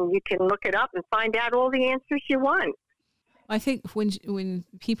side and you can look it up and find out all the answers you want. I think when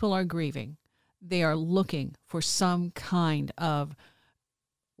people are grieving, they are looking for some kind of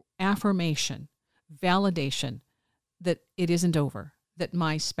affirmation, validation that it isn't over, that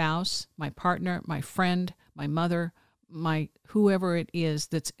my spouse, my partner, my friend, my mother, my whoever it is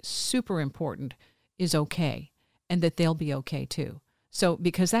that's super important is okay. And that they'll be okay too. So,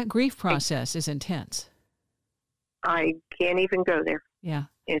 because that grief process is intense. I can't even go there. Yeah.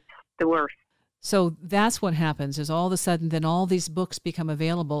 It's the worst. So that's what happens is all of a sudden then all these books become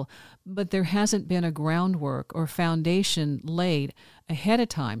available, but there hasn't been a groundwork or foundation laid ahead of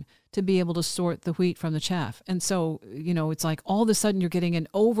time to be able to sort the wheat from the chaff. And so, it's like all of a sudden you're getting an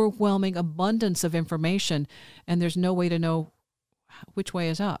overwhelming abundance of information and there's no way to know which way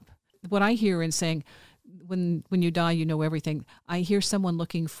is up. What I hear in saying, when you die, you know everything, I hear someone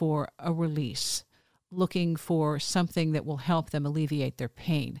looking for a release, looking for something that will help them alleviate their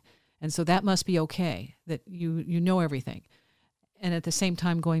pain. And so that must be okay, that you know everything. And at the same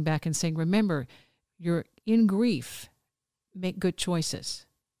time going back and saying, remember, you're in grief, make good choices,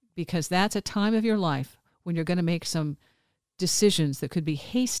 because that's a time of your life when you're going to make some decisions that could be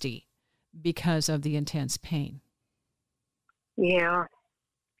hasty because of the intense pain. Yeah,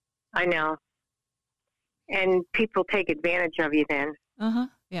 I know. And people take advantage of you then.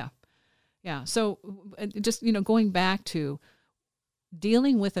 Yeah. Yeah. So just, going back to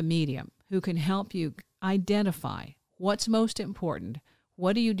dealing with a medium who can help you identify what's most important,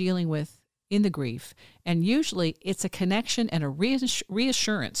 what are you dealing with in the grief, and usually it's a connection and a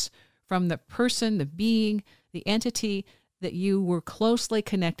reassurance from the person, the being, the entity that you were closely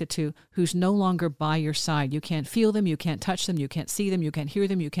connected to who's no longer by your side. You can't feel them, you can't touch them, you can't see them, you can't hear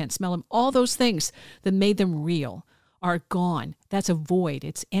them, you can't smell them. All those things that made them real are gone. That's a void.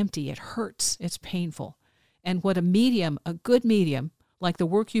 It's empty. It hurts. It's painful. And what a good medium, like the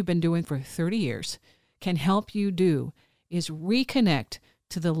work you've been doing for 30 years, can help you do is reconnect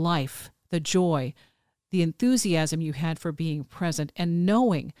to the life, the joy, the enthusiasm you had for being present and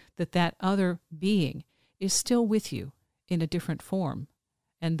knowing that that other being is still with you in a different form.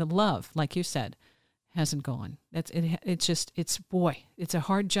 And the love, like you said, hasn't gone. It's a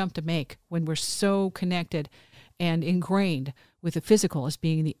hard jump to make when we're so connected and ingrained with the physical as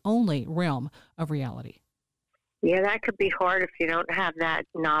being the only realm of reality. Yeah, that could be hard if you don't have that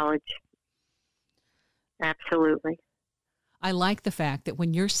knowledge. Absolutely. I like the fact that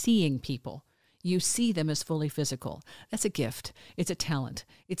when you're seeing people, you see them as fully physical. That's a gift. It's a talent.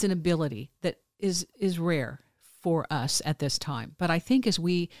 It's an ability that is rare for us at this time. But I think as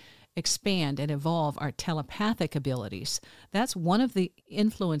we expand and evolve our telepathic abilities, that's one of the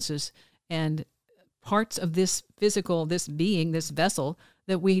influences and parts of this physical, this being, this vessel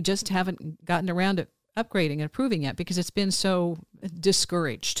that we just haven't gotten around to upgrading and improving yet because it's been so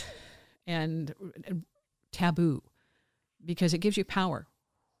discouraged and taboo, because it gives you power.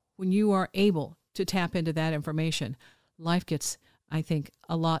 When you are able to tap into that information, life gets, I think,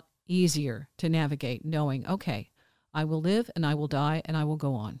 a lot easier to navigate, knowing, okay, I will live and I will die and I will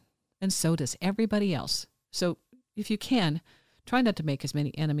go on. And so does everybody else. So if you can, try not to make as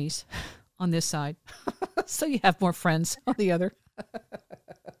many enemies on this side so you have more friends on the other.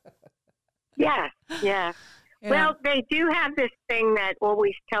 Yeah. Well, they do have this thing that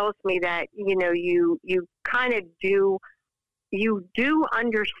always tells me that, you kind of do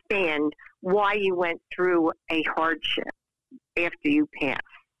understand why you went through a hardship after you pass.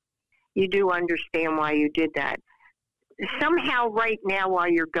 You do understand why you did that. Somehow right now while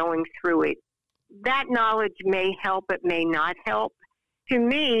you're going through it, that knowledge may help, it may not help. To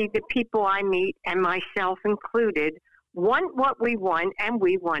me, the people I meet, and myself included, want what we want, and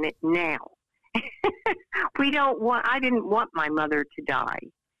we want it now. I didn't want my mother to die.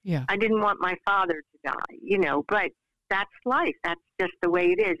 Yeah. I didn't want my father to die, but that's life. That's just the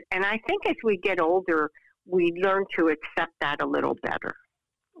way it is. And I think as we get older, we learn to accept that a little better.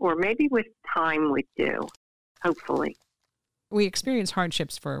 Or maybe with time we do, hopefully. We experience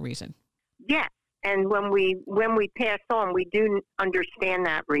hardships for a reason. Yes. And when we pass on, we do understand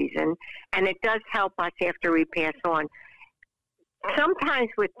that reason. And it does help us after we pass on. Sometimes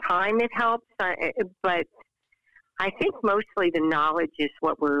with time it helps, but I think mostly the knowledge is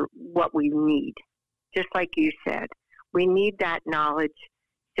what we need. Just like you said, we need that knowledge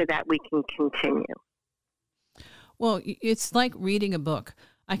so that we can continue. Well, it's like reading a book.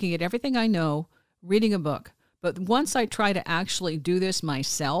 I can get everything I know reading a book, but once I try to actually do this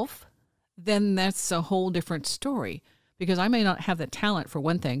myself, then that's a whole different story, because I may not have the talent, for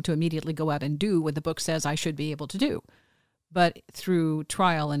one thing, to immediately go out and do what the book says I should be able to do. But through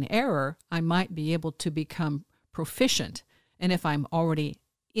trial and error, I might be able to become proficient. And if I'm already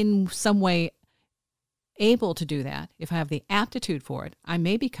in some way able to do that, if I have the aptitude for it, I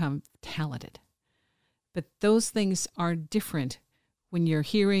may become talented. But those things are different when you're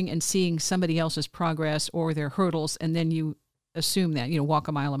hearing and seeing somebody else's progress or their hurdles, and then you assume that, walk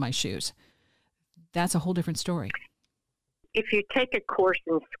a mile in my shoes. That's a whole different story. If you take a course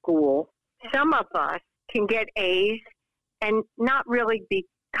in school, some of us can get A's and not really be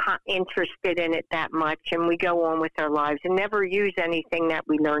interested in it that much, and we go on with our lives and never use anything that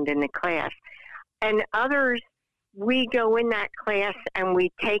we learned in the class. And others, we go in that class and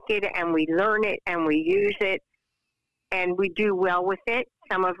we take it and we learn it and we use it and we do well with it.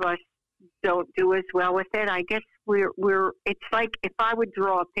 Some of us don't do as well with it. I guess it's like if I would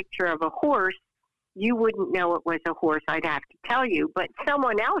draw a picture of a horse, you wouldn't know it was a horse. I'd have to tell you, but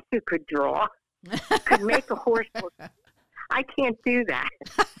someone else who could draw could make a horse look. I can't do that.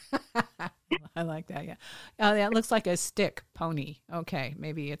 I like that. Yeah. That looks like a stick pony. Okay.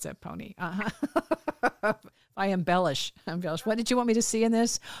 Maybe it's a pony. I embellish. What did you want me to see in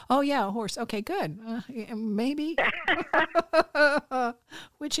this? Oh yeah, a horse. Okay, good. Maybe.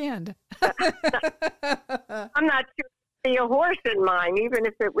 Which end? I'm not sure to see a horse in mine, even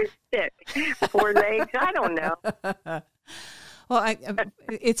if it was stick. 4 legs. I don't know. Well,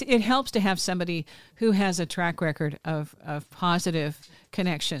 it helps to have somebody who has a track record of positive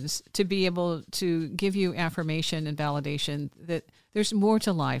connections to be able to give you affirmation and validation that there's more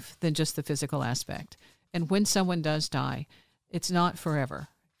to life than just the physical aspect. And when someone does die, it's not forever.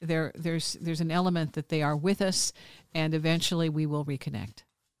 There's an element that they are with us, and eventually we will reconnect.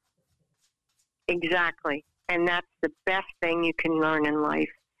 Exactly. And that's the best thing you can learn in life.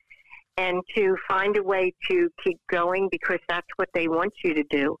 And to find a way to keep going, because that's what they want you to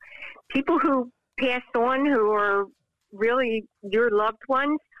do. People who pass on, who are really your loved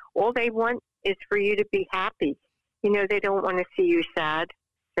ones, all they want is for you to be happy. You know, they don't want to see you sad.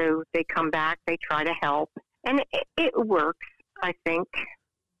 So they come back, they try to help. And it works, I think.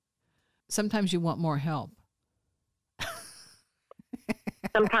 Sometimes you want more help.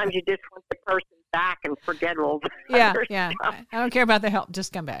 Sometimes you just want the person back and forget all the other stuff. I don't care about the help.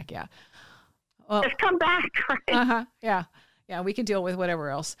 Just come back. Yeah. Well, just come back. Right? Yeah. Yeah. We can deal with whatever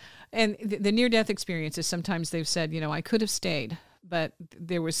else. And the near-death experiences, sometimes they've said, I could have stayed, but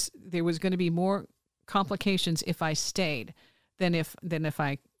there was going to be more complications if I stayed than if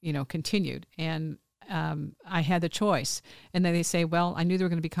I, continued. And I had the choice. And then they say, well, I knew there were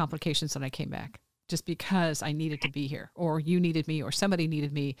going to be complications when I came back, just because I needed to be here, or you needed me, or somebody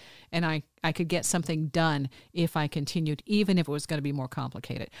needed me, and I could get something done if I continued, even if it was going to be more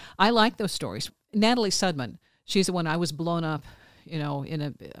complicated. I like those stories. Natalie Sudman, she's the one. I was blown up, in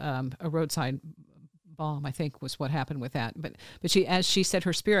a roadside bomb, I think was what happened with that. But she, as she said,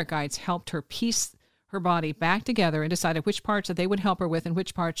 her spirit guides helped her piece her body back together and decided which parts that they would help her with and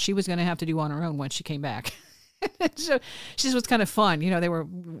which parts she was going to have to do on her own once she came back. So she said it was kind of fun. They were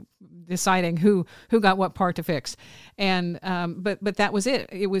deciding who got what part to fix. And but that was it.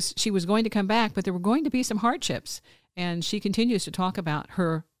 She was going to come back, but there were going to be some hardships. And she continues to talk about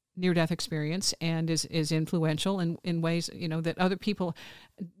her near-death experience and is influential in ways, that other people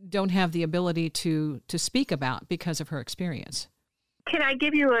don't have the ability to speak about because of her experience. Can I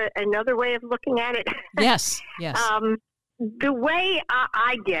give you another way of looking at it? Yes. The way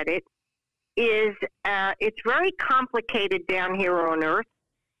I get it is it's very complicated down here on Earth,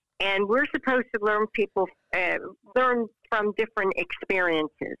 and we're supposed to learn from different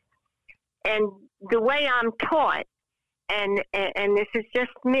experiences. And the way I'm taught, and this is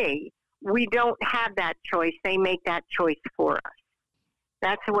just me, we don't have that choice. They make that choice for us.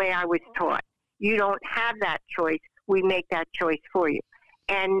 That's the way I was taught. You don't have that choice. We make that choice for you.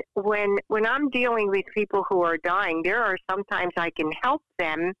 And when I'm dealing with people who are dying, there are sometimes I can help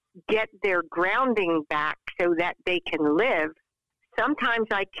them get their grounding back so that they can live. Sometimes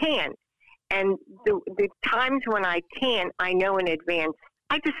I can't. And the times when I can't, I know in advance,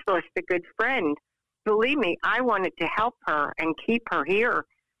 I just lost a good friend. Believe me, I wanted to help her and keep her here.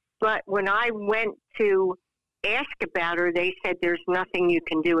 But when I went to ask about her, they said there's nothing you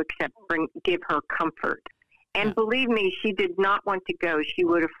can do except give her comfort. And believe me, she did not want to go. She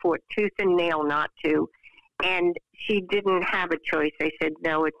would have fought tooth and nail not to. And she didn't have a choice. They said,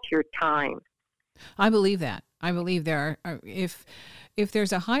 no, it's your time. I believe that. I believe there are, if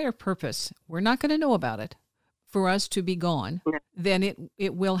there's a higher purpose, we're not going to know about it. For us to be gone, then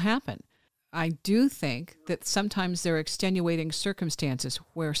it will happen. I do think that sometimes there are extenuating circumstances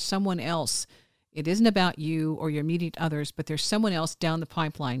where someone else, it isn't about you or your immediate others, but there's someone else down the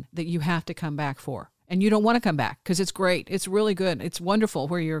pipeline that you have to come back for. And you don't want to come back because it's great. It's really good. It's wonderful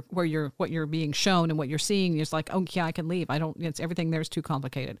what you're being shown and what you're seeing. It's like, oh yeah, I can leave. It's everything there's too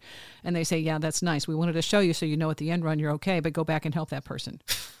complicated. And they say, yeah, that's nice. We wanted to show you so you know at the end run you're okay, but go back and help that person.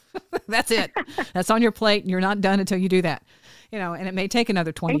 That's it. That's on your plate, and you're not done until you do that. And it may take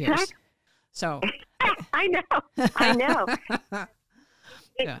another 20 years. So I know.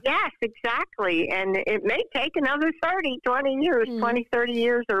 Yes, exactly. And it may take another 30, 20 years, 20, 30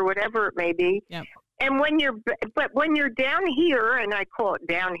 years or whatever it may be. Yep. And when you're down here, and I call it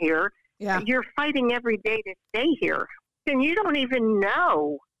down here, you're fighting every day to stay here. And you don't even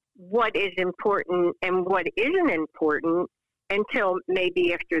know what is important and what isn't important until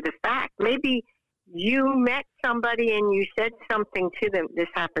maybe after the fact. Maybe you met somebody and you said something to them. This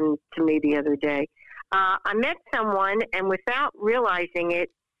happened to me the other day. I met someone, and without realizing it,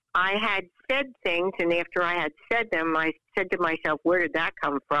 I had said things, and after I had said them, I said to myself, where did that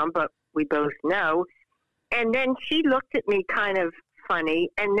come from? But we both know. And then she looked at me kind of funny,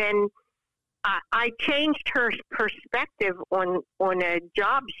 and then I changed her perspective on a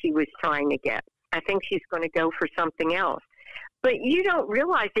job she was trying to get. I think she's going to go for something else. But you don't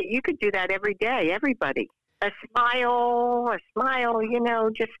realize that you could do that every day, everybody. A smile,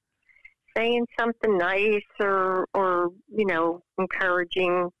 just saying something nice or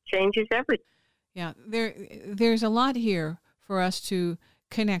encouraging changes everything. Yeah, there's a lot here for us to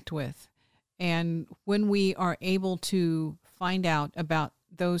connect with. And when we are able to find out about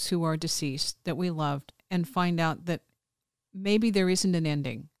those who are deceased that we loved and find out that maybe there isn't an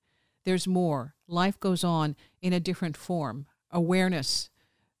ending, there's more. Life goes on in a different form. Awareness,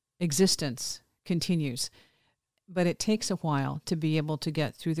 existence continues. But it takes a while to be able to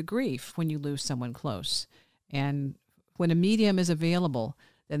get through the grief when you lose someone close. And when a medium is available,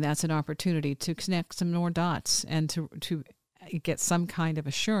 then that's an opportunity to connect some more dots and to get some kind of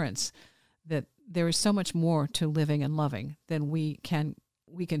assurance that there is so much more to living and loving than we can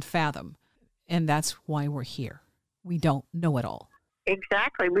fathom. And that's why we're here. We don't know it all.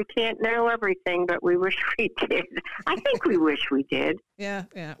 Exactly. We can't know everything, but we wish we did. I think we wish we did. Yeah.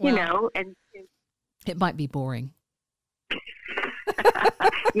 Well, and it might be boring.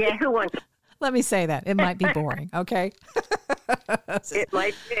 Yeah, who wants? Let me say that. It might be boring, okay? It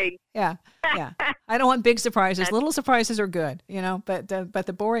might be. Yeah. I don't want big surprises. Little surprises are good, but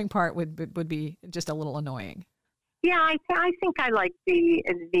the boring part would be just a little annoying. Yeah, I think I like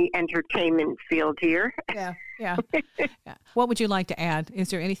the entertainment field here. Yeah. What would you like to add? Is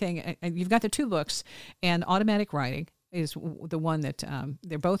there anything? You've got the 2 books, and Automatic Writing is the one that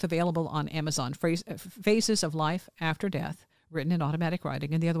they're both available on Amazon. Phases of Life After Death, written in automatic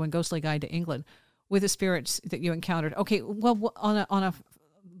writing, and the other one, Ghostly Guide to England, with the spirits that you encountered. Okay, well,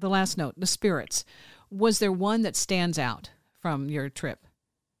 the last note, the spirits. Was there one that stands out from your trip?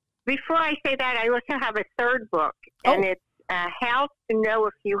 Before I say that, I also have a 3rd book, and it's How to Know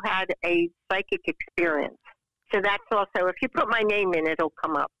If You Had a Psychic Experience. So that's also, if you put my name in, it'll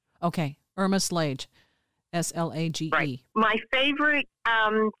come up. Okay, Irma Slage, Slage. Right. My favorite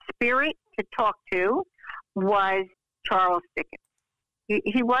spirit to talk to was Charles Dickens.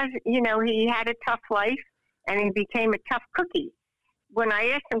 He was, he had a tough life, and he became a tough cookie. When I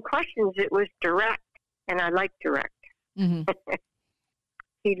asked him questions, it was direct, and I like direct. Mm-hmm.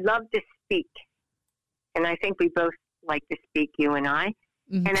 He loved to speak, and I think we both like to speak, you and I.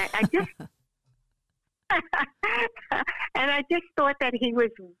 Mm-hmm. And I just, and I just thought that he was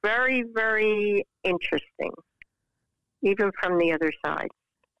very, very interesting, even from the other side.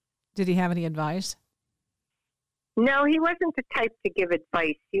 Did he have any advice? No, he wasn't the type to give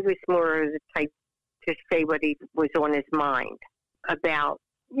advice. He was more the type to say what he was on his mind about,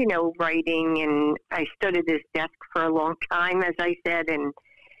 writing. And I stood at his desk for a long time, as I said, and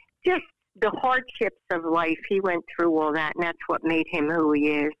just the hardships of life. He went through all that, and that's what made him who he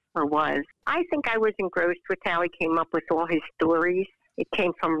is or was. I think I was engrossed with how he came up with all his stories. It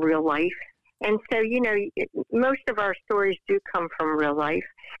came from real life. And so, most of our stories do come from real life.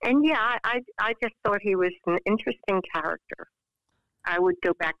 And yeah, I just thought he was an interesting character. I would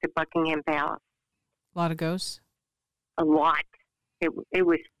go back to Buckingham Palace. A lot of ghosts? A lot. It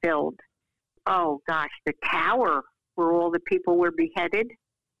was filled. Oh, gosh, the tower where all the people were beheaded,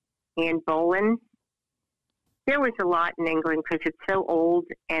 Anne Boleyn. There was a lot in England because it's so old,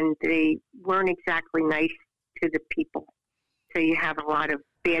 and they weren't exactly nice to the people. So you have a lot of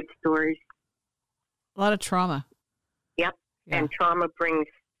bad stories. A lot of trauma. Yep. Yeah. And trauma brings...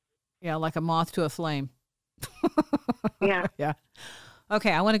 Yeah, like a moth to a flame. Yeah. Yeah.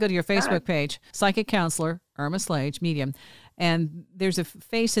 Okay, I want to go to your Facebook page, Psychic Counselor, Irma Slage, medium, and there's a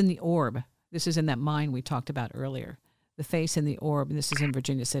face in the orb. This is in that mine we talked about earlier. The face in the orb, and this is in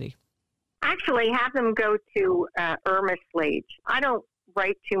Virginia City. Actually, have them go to Irma Slage. I don't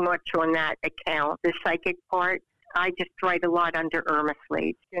write too much on that account, the psychic part. I just write a lot under Irma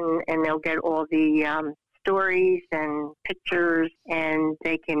Slage, and they'll get all the stories and pictures, and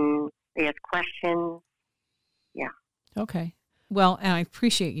they can ask questions. Yeah. Okay. Well, and I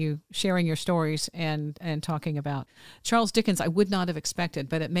appreciate you sharing your stories and talking about Charles Dickens. I would not have expected,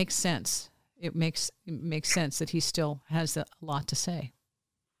 but it makes sense. It makes sense that he still has a lot to say.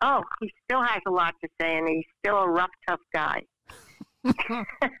 Oh, he still has a lot to say, and he's still a rough, tough guy.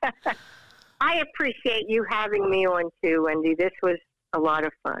 I appreciate you having me on too, Wendy. This was a lot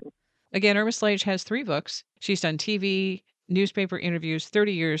of fun. Again, Irma Slage has 3 books. She's done TV, newspaper interviews,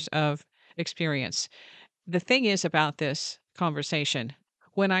 30 years of experience. The thing is about this conversation,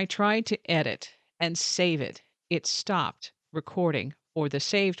 when I tried to edit and save it, it stopped recording, or the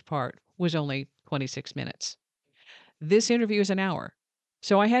saved part was only 26 minutes. This interview is an hour.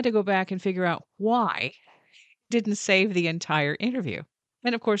 So I had to go back and figure out why it didn't save the entire interview.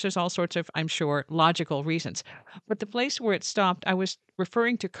 And of course, there's all sorts of, I'm sure, logical reasons. But the place where it stopped, I was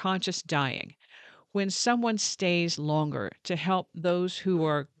referring to conscious dying. When someone stays longer to help those who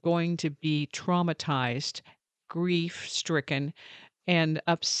are going to be traumatized, grief-stricken, and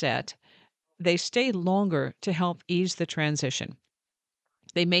upset, they stay longer to help ease the transition.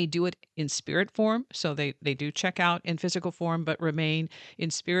 They may do it in spirit form, so they do check out in physical form, but remain in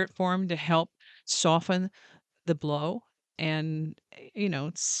spirit form to help soften the blow and,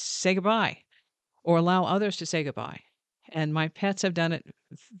 say goodbye or allow others to say goodbye. And my pets have done it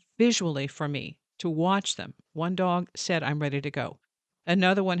visually for me to watch them. One dog said, "I'm ready to go."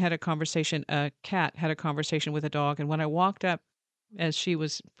 Another one had a conversation, a cat had a conversation with a dog. And when I walked up as she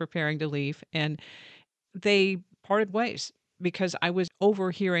was preparing to leave, and they parted ways, because I was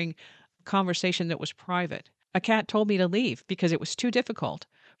overhearing a conversation that was private. A cat told me to leave because it was too difficult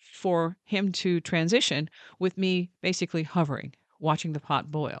for him to transition with me basically hovering, watching the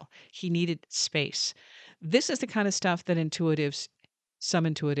pot boil. He needed space. This is the kind of stuff that some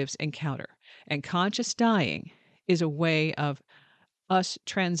intuitives encounter. And conscious dying is a way of us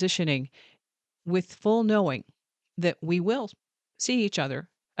transitioning with full knowing that we will see each other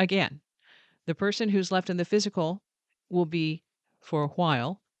again. The person who's left in the physical will be, for a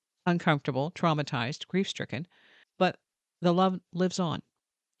while, uncomfortable, traumatized, grief-stricken, but the love lives on.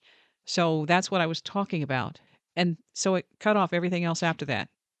 So that's what I was talking about. And so it cut off everything else after that.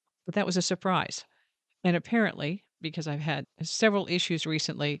 But that was a surprise. And apparently, because I've had several issues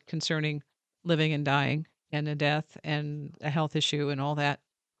recently concerning living and dying and a death and a health issue and all that,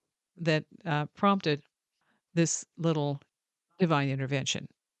 that prompted this little divine intervention.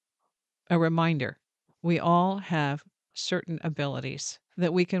 A reminder, we all have certain abilities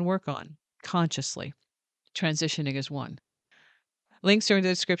that we can work on consciously. Transitioning is one. Links are in the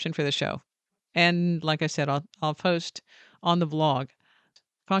description for the show. And like I said, I'll post on the blog,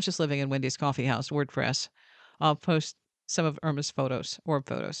 Conscious Living in Wendy's Coffee House, WordPress. I'll post some of Irma's orb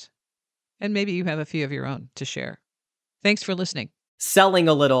photos. And maybe you have a few of your own to share. Thanks for listening. Selling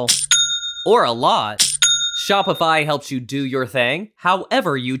a little or a lot, Shopify helps you do your thing,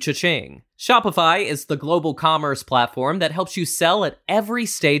 however you cha-ching. Shopify is the global commerce platform that helps you sell at every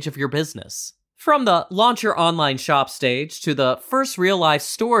stage of your business. From the launch your online shop stage to the first real-life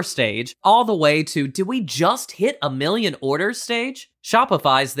store stage, all the way to do we just hit 1 million orders stage,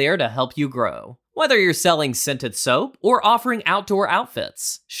 Shopify's there to help you grow. Whether you're selling scented soap or offering outdoor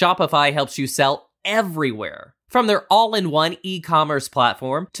outfits, Shopify helps you sell everywhere. From their all-in-one e-commerce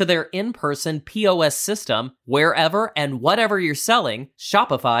platform to their in-person POS system, wherever and whatever you're selling,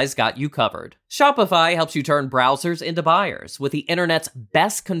 Shopify's got you covered. Shopify helps you turn browsers into buyers with the internet's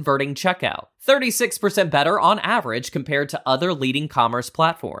best converting checkout, 36% better on average compared to other leading commerce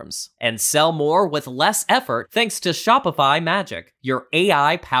platforms. And sell more with less effort thanks to Shopify Magic, your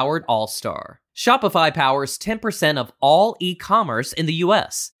AI-powered all-star. Shopify powers 10% of all e-commerce in the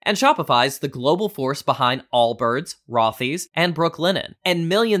US, and Shopify's the global force behind Allbirds, Rothy's, and Brooklinen, and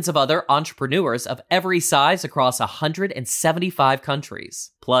millions of other entrepreneurs of every size across 175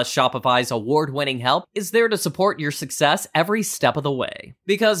 countries. Plus, Shopify's award-winning help is there to support your success every step of the way.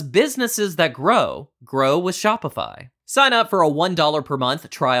 Because businesses that grow with Shopify. Sign up for a $1 per month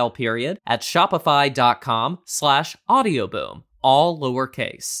trial period at shopify.com/audioboom, all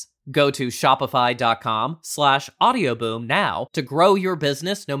lowercase. Go to shopify.com/audioboom now to grow your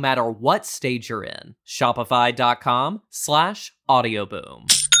business no matter what stage you're in.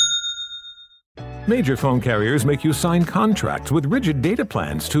 Shopify.com/audioboom. Major phone carriers make you sign contracts with rigid data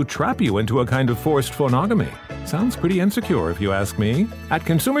plans to trap you into a kind of forced phonogamy. Sounds pretty insecure if you ask me. At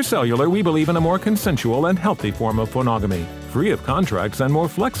Consumer Cellular, we believe in a more consensual and healthy form of phonogamy, free of contracts and more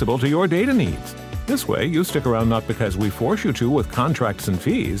flexible to your data needs. This way, you stick around not because we force you to with contracts and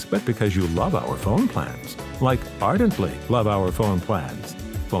fees, but because you love our phone plans. Like ardently love our phone plans.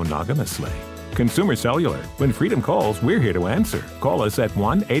 Phonogamously. Consumer Cellular. When freedom calls, we're here to answer. Call us at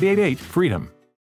 1-888-FREEDOM.